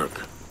freelance merc.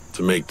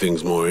 To make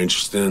things more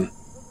interesting,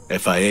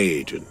 FIA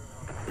agent.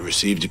 You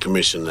received your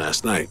commission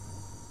last night.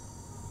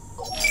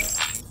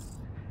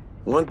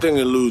 One thing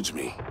eludes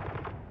me.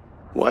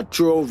 What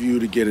drove you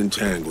to get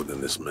entangled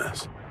in this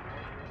mess?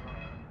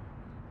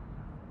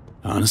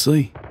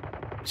 Honestly,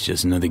 it's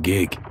just another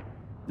gig.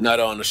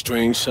 Not on the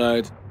strange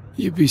side?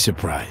 You'd be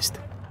surprised.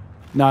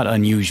 Not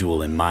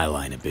unusual in my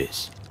line of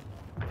biz.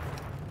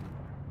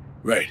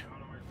 Right.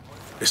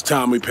 It's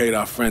time we paid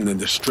our friend in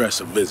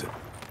distress a visit.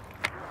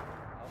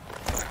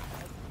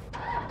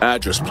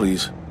 Address,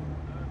 please.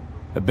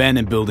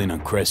 Abandoned building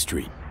on Crest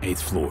Street,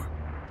 8th floor.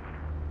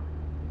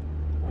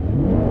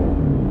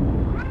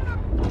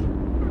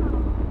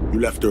 You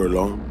left her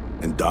alone?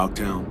 In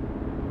Dogtown?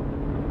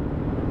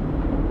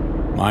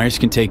 Myers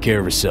can take care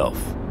of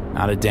herself.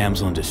 Not a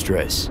damsel in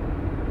distress.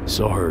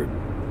 Saw her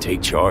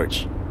take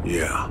charge.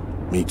 Yeah,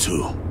 me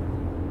too.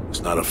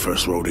 It's not her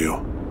first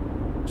rodeo.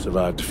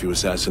 Survived a few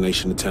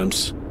assassination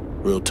attempts.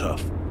 Real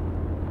tough.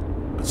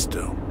 But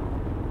still.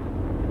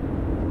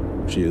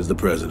 She is the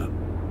president.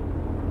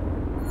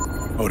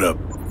 Hold up.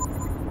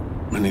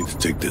 I need to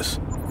take this.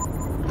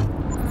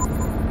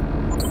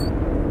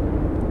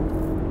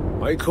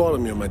 Why you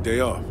calling me on my day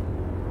off?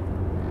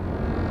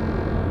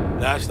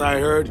 Last I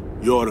heard,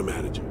 you're the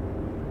manager.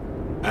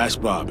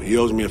 Ask Bob. He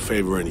owes me a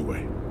favor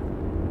anyway.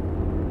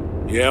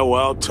 Yeah,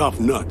 well, tough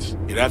nuts.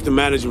 You'd have to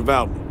manage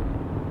without me.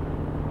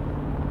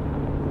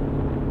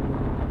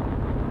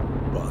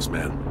 Boss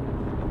man,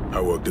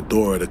 I work the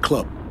door at a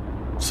club.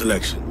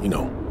 Selection, you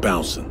know,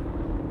 bouncing.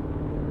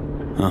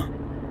 Huh.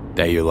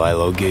 That your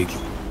Lilo gig?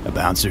 A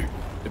bouncer?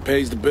 It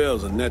pays the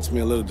bills and nets me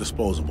a little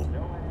disposable.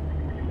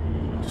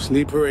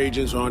 Sleeper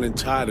agents aren't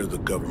entitled to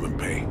government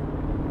pay.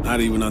 Not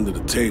even under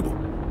the table.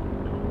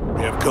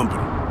 We have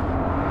company.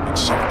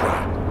 It's soft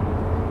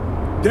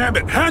grind. Damn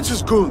it,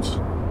 Hans's goons!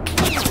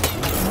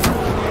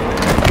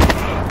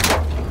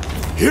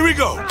 Here we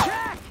go!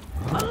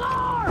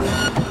 Alarm!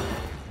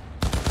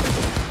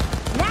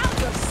 Now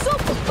you're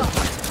super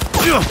fucked!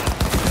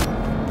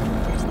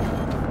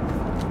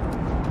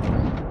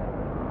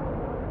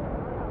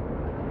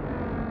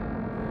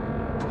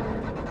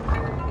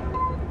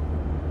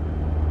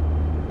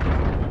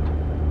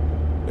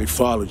 They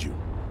followed you.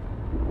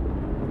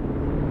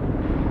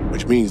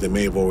 Which means they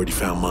may have already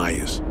found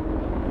Myers.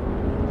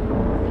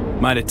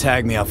 Might have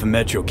tagged me off a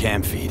Metro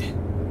cam feed.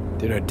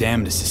 Did our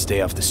damnedest to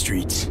stay off the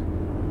streets.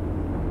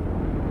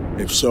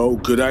 If so,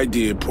 good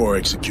idea, poor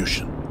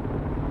execution.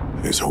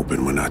 Here's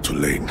hoping we're not too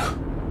late.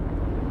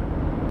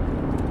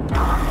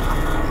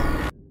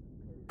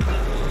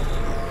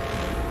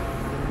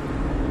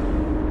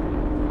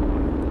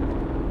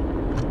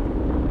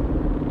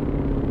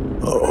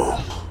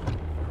 Uh-oh.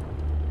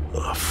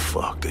 Oh,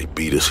 fuck, they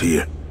beat us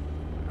here.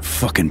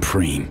 Fucking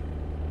preem.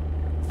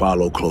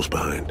 Follow close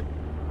behind.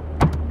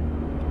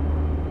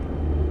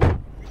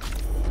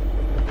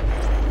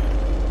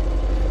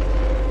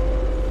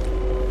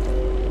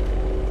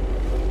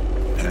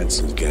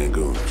 Hanson's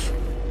gangoons.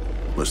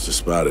 Must have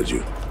spotted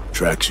you.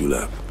 Tracks you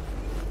left.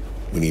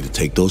 We need to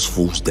take those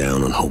fools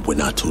down and hope we're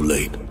not too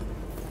late.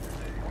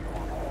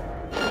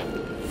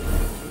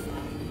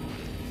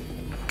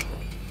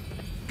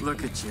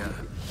 Look at you.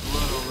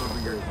 Blood all over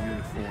your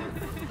uniform.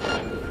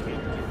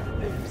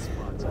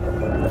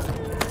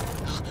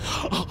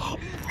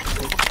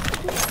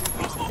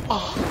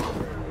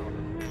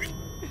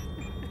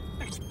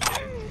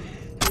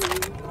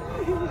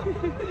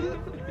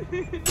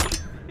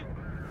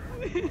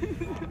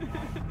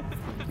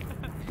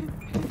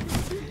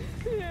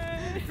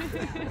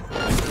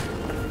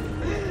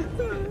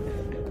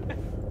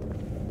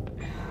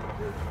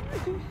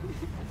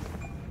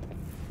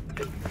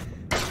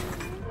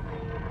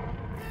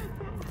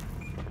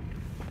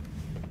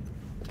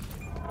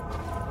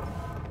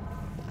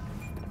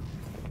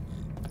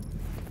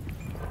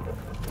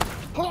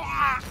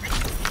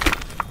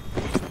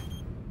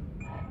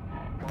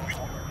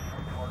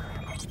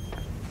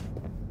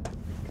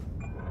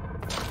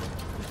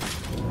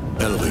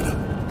 Elevator.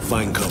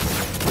 Find cover.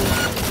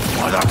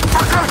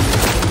 Motherfucker!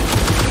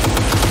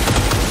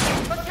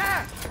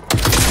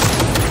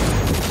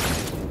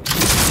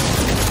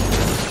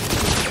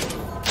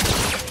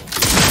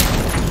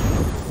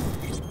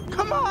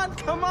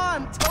 Come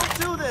on! Don't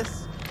do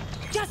this!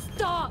 Just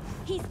stop!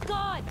 He's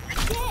gone!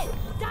 Dead!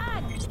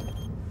 Done!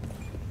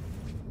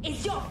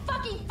 It's your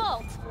fucking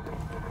fault!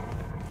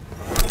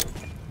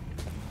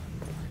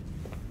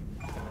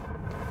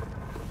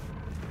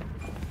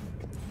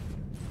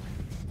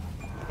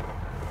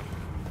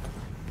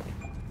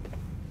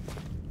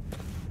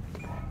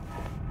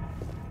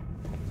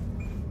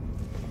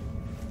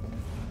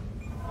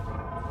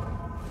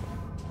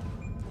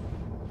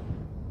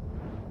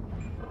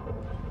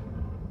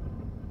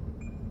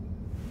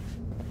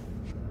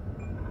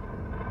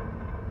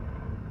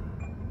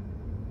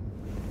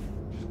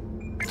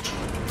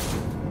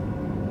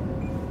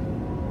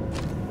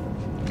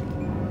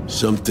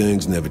 Some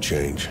things never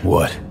change.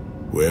 What?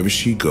 Wherever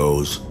she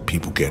goes,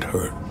 people get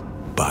hurt.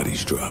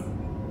 Bodies drop.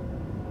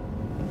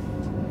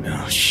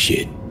 Oh,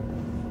 shit.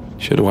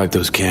 Should've wiped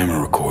those camera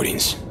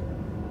recordings.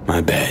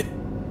 My bad.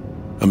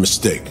 A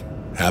mistake.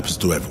 Happens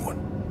to everyone.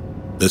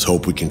 Let's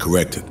hope we can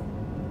correct it.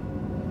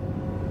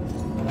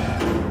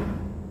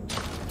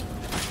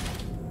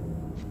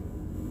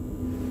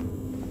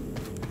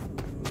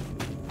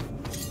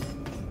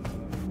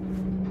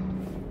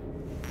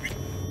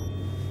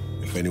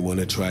 If anyone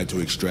had tried to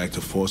extract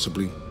her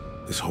forcibly,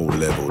 this whole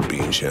level would be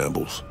in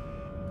shambles.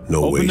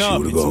 No way she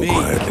would have gone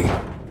quietly.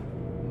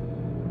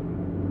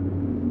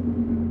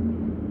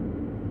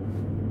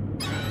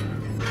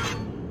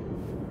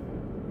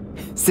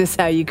 Is this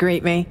how you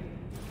greet me?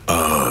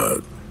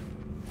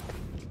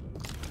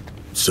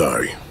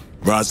 Sorry.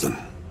 Rosalind,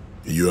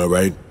 you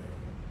alright?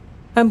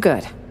 I'm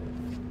good.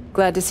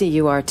 Glad to see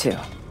you are too.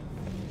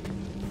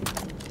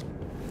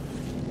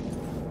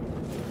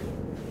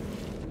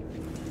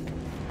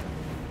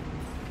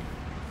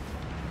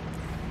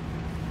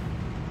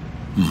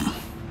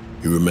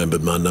 You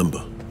remembered my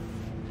number?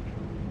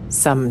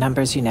 Some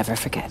numbers you never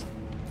forget.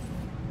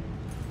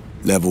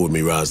 Level with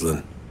me,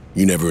 Rosalind.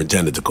 You never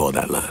intended to call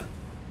that line.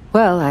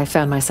 Well, I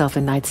found myself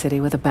in Night City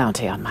with a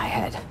bounty on my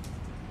head.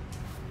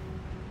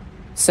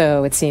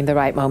 So it seemed the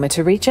right moment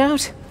to reach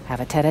out,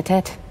 have a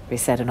tete-a-tete,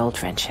 reset an old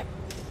friendship.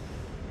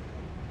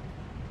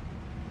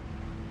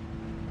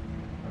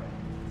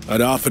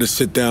 I'd offer to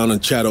sit down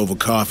and chat over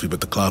coffee,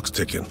 but the clock's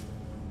ticking.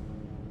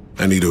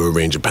 I need to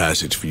arrange a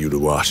passage for you to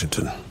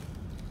Washington.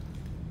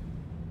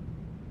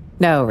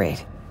 No, Reed.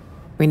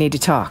 We need to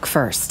talk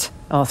first,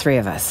 all three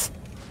of us.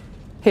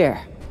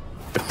 Here.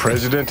 The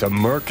president, a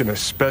merc, and a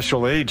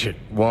special agent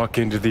walk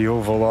into the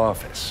Oval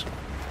Office.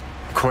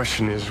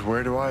 Question is,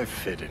 where do I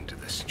fit into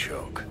this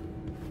joke?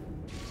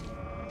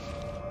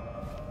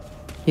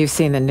 You've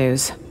seen the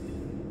news.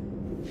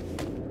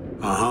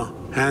 Uh-huh.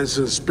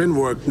 Hansen's spin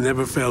work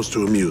never fails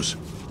to amuse.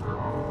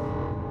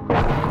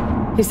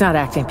 He's not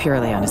acting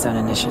purely on his own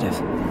initiative.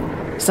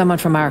 Someone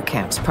from our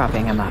camp's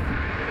propping him up.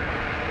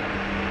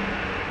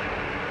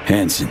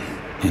 Hansen,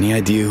 any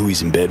idea who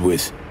he's in bed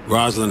with?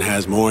 Rosalind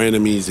has more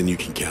enemies than you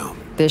can count.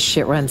 This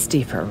shit runs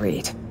deeper,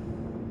 Reed.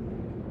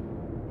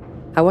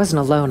 I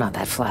wasn't alone on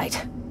that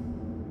flight.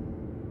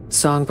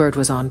 Songbird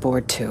was on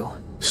board too.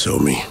 So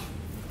me.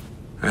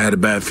 I had a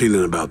bad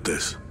feeling about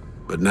this.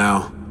 But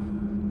now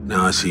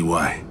I see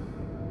why.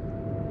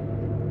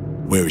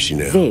 Where is she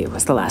now? V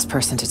was the last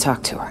person to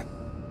talk to her.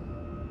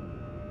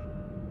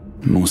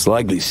 Most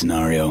likely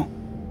scenario.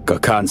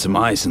 Got caught in some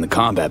ice in the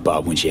combat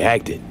bob when she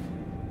hacked it.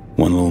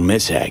 One little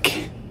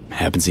mishack.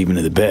 Happens even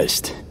to the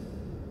best.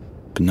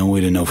 But no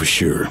way to know for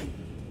sure.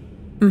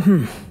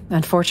 Mm-hmm.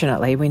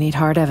 Unfortunately, we need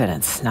hard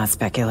evidence, not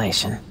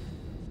speculation.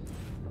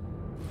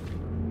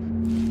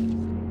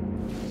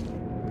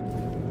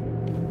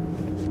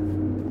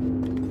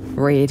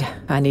 Reed,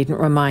 I needn't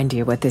remind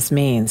you what this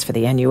means for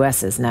the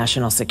NUS's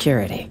national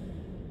security.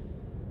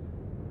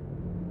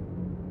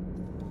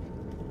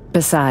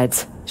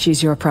 Besides,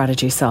 she's your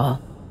prodigy,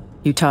 Saul.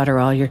 You taught her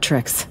all your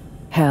tricks.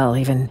 Hell,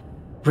 even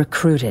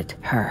recruited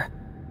her.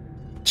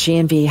 She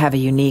and V have a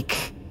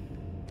unique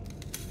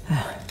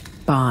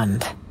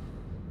bond.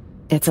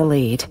 It's a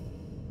lead.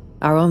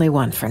 Our only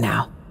one for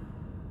now.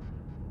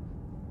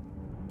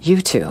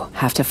 You two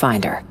have to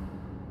find her.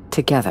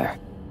 Together.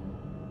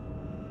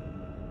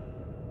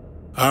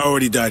 I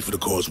already died for the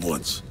cause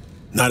once.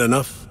 Not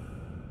enough?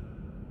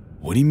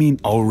 What do you mean,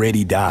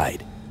 already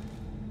died?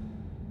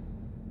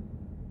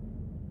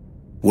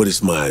 What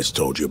has Myers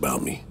told you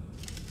about me?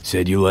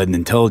 Said you led an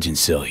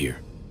intelligence cell here.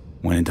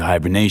 Went into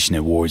hibernation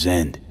at war's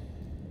end.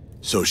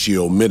 So she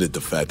omitted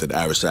the fact that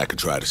Arasaka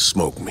tried to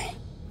smoke me.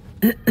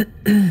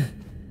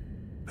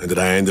 And that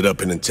I ended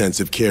up in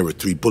intensive care with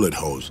 3 bullet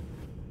holes.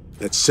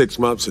 That 6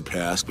 months had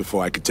passed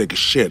before I could take a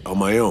shit on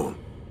my own.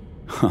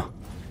 Huh.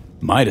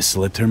 Might have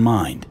slipped her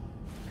mind.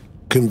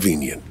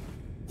 Convenient.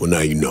 Well, now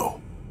you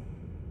know.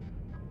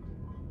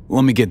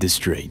 Let me get this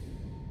straight.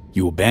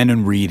 You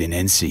abandoned Reed and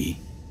NC,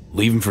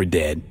 leave him for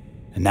dead,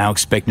 and now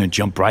expecting to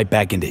jump right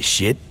back into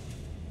shit?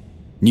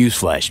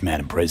 Newsflash,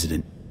 Madam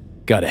President.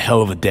 Got a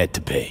hell of a debt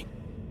to pay.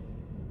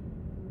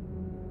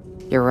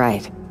 You're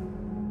right.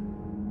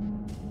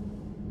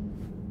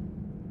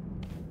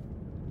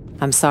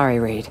 I'm sorry,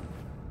 Reed.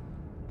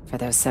 For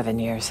those 7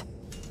 years.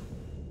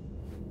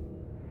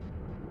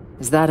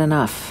 Is that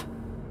enough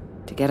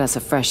to get us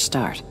a fresh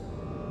start?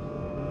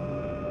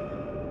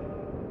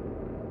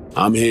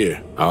 I'm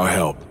here. I'll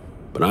help.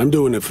 But I'm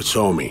doing it for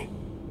Somi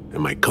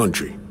and my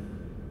country.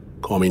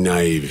 Call me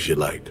naive if you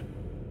like.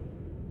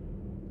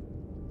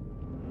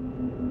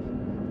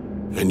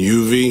 And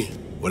you, V,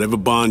 whatever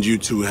bond you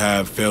two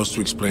have fails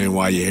to explain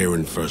why you're here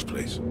in the first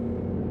place.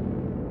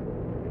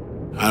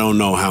 I don't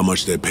know how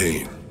much they're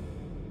paying,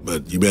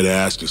 but you better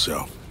ask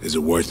yourself, is it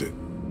worth it?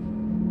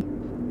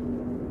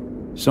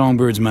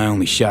 Songbird's my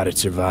only shot at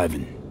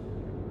surviving.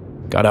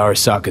 Got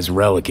Arasaka's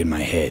relic in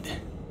my head.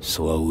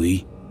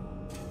 Slowly,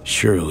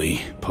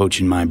 surely,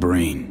 poaching my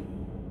brain.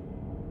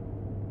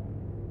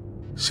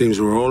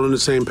 Seems we're all on the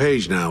same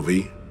page now,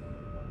 V.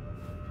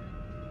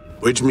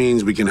 Which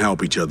means we can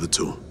help each other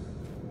too.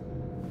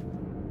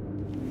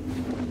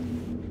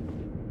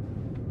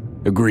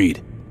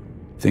 Agreed.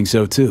 Think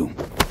so too.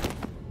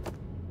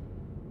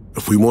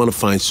 If we want to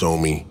find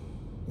Somi,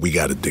 we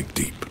gotta dig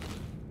deep.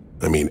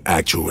 I mean,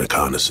 actual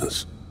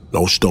reconnaissance.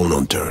 No stone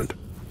unturned.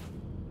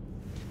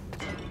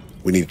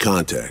 We need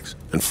contacts,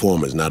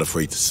 informers not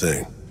afraid to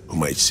sing, who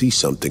might see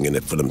something in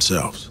it for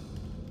themselves.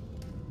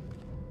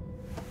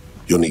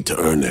 You'll need to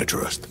earn their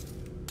trust.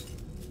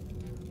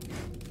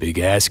 Big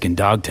ask in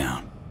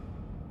Dogtown.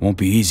 Won't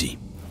be easy.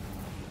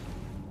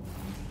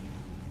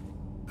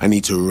 I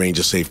need to arrange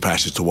a safe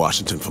passage to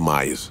Washington for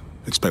Myers.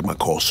 Expect my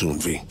call soon,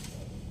 V.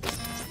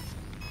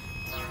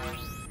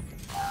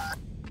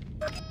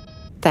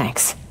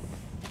 Thanks.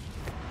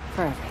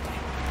 For everything.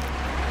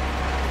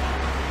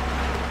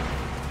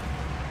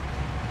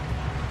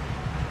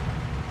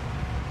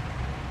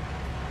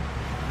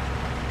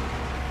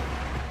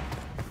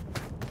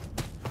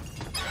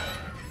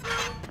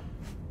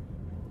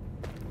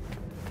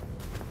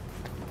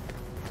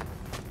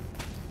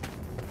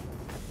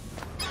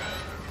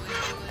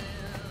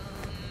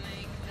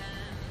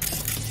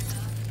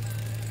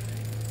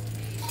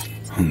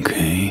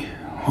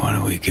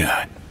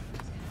 God.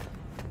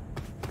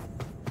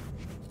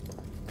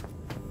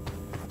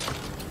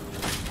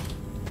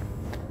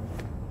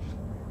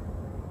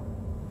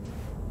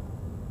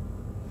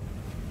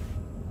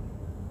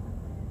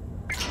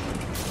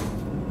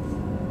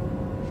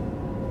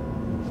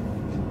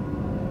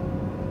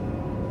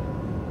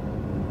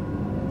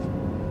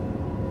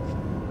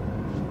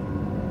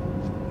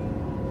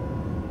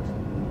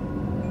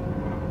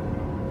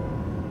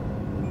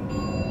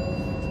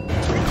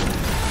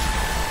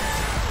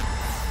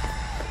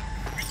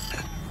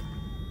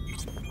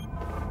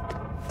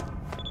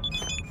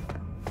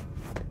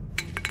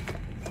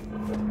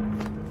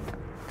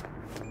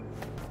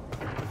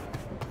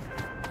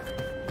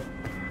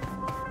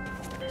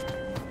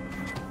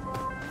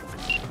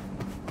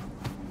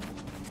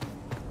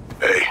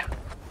 Hey,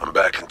 I'm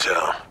back in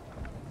town.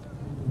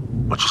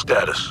 What's your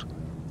status?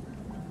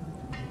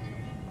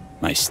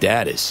 My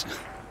status?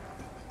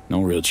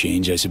 No real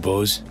change, I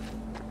suppose.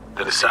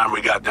 Then it's time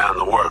we got down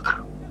to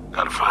work.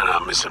 Gotta find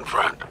our missing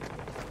friend.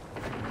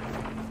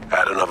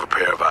 Add another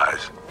pair of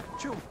eyes.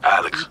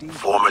 Alex,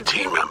 former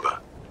team member.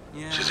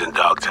 She's in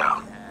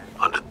Dogtown,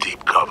 under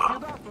deep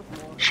cover.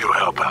 She'll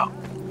help out.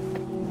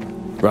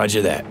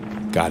 Roger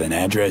that. Got an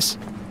address?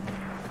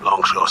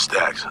 Longshore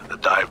Stacks, the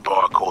dive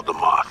bar called the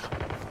Moth.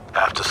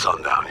 After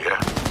sundown,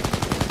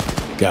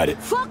 yeah? Got it.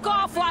 Fuck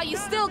off while you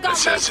still got The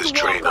senses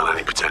trained on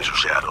any potential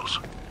shadows.